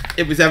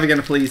it was ever going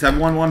to please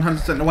everyone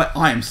 100% away.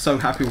 I am so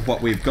happy with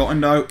what we've gotten,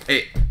 though.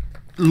 It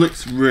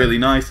looks really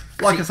nice.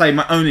 Like I say,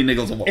 my only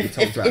niggles are what we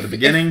talked about at the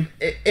beginning.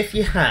 If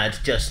you had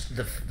just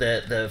the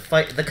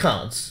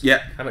cards,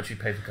 how much would you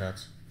pay for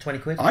cards? 20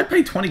 quid? I'd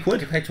pay 20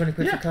 quid. You pay 20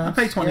 quid for cards?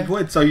 I'd pay 20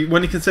 quid. So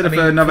when you consider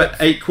for another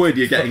 8 quid,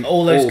 you're getting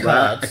all those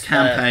cards, a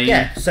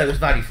campaign. So it's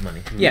value for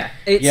money. Yeah,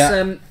 it's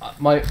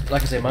like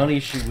I say, my only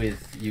issue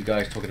with you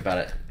guys talking about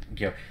it,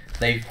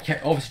 they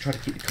obviously try to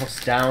keep the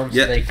costs down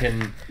so they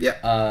can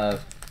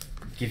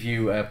give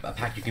you a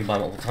pack you can buy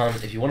multiple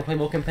times if you want to play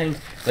more campaigns.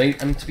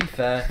 And to be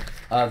fair,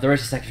 there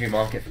is a secondary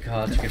market for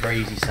cards you could very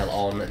easily sell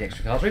on the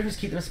extra cards, or even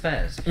just keep them as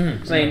spares. I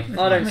mean,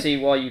 I don't see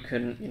why you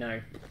couldn't,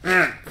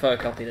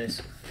 photocopy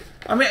this.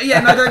 I mean,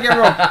 no, don't get me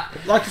wrong.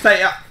 Like I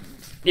say,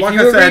 if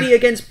you're really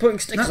against putting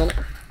stickers on it,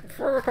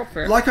 throw a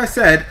copy. Like I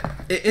said,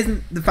 it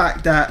isn't the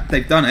fact that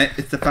they've done it;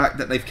 it's the fact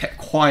that they've kept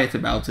quiet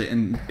about it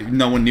and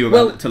no one knew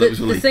about it until it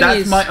was released.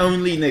 That's my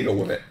only niggle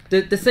with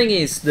it. The thing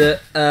is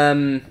that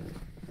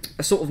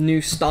a sort of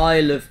new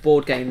style of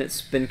board game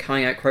that's been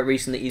coming out quite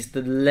recently is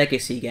the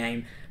Legacy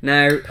game.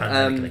 Now,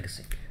 Pandemic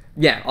Legacy.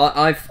 Yeah,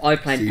 I've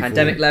played C4.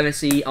 Pandemic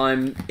Legacy.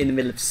 I'm in the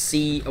middle of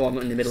I'm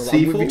not in the middle.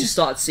 We just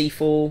started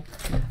C4,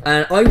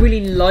 and I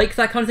really like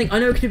that kind of thing. I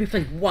know it can be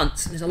played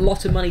once. There's a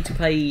lot of money to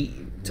play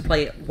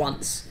it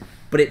once,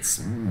 but it's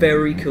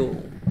very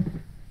cool.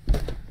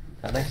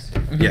 That nice?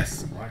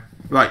 Yes.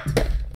 Right.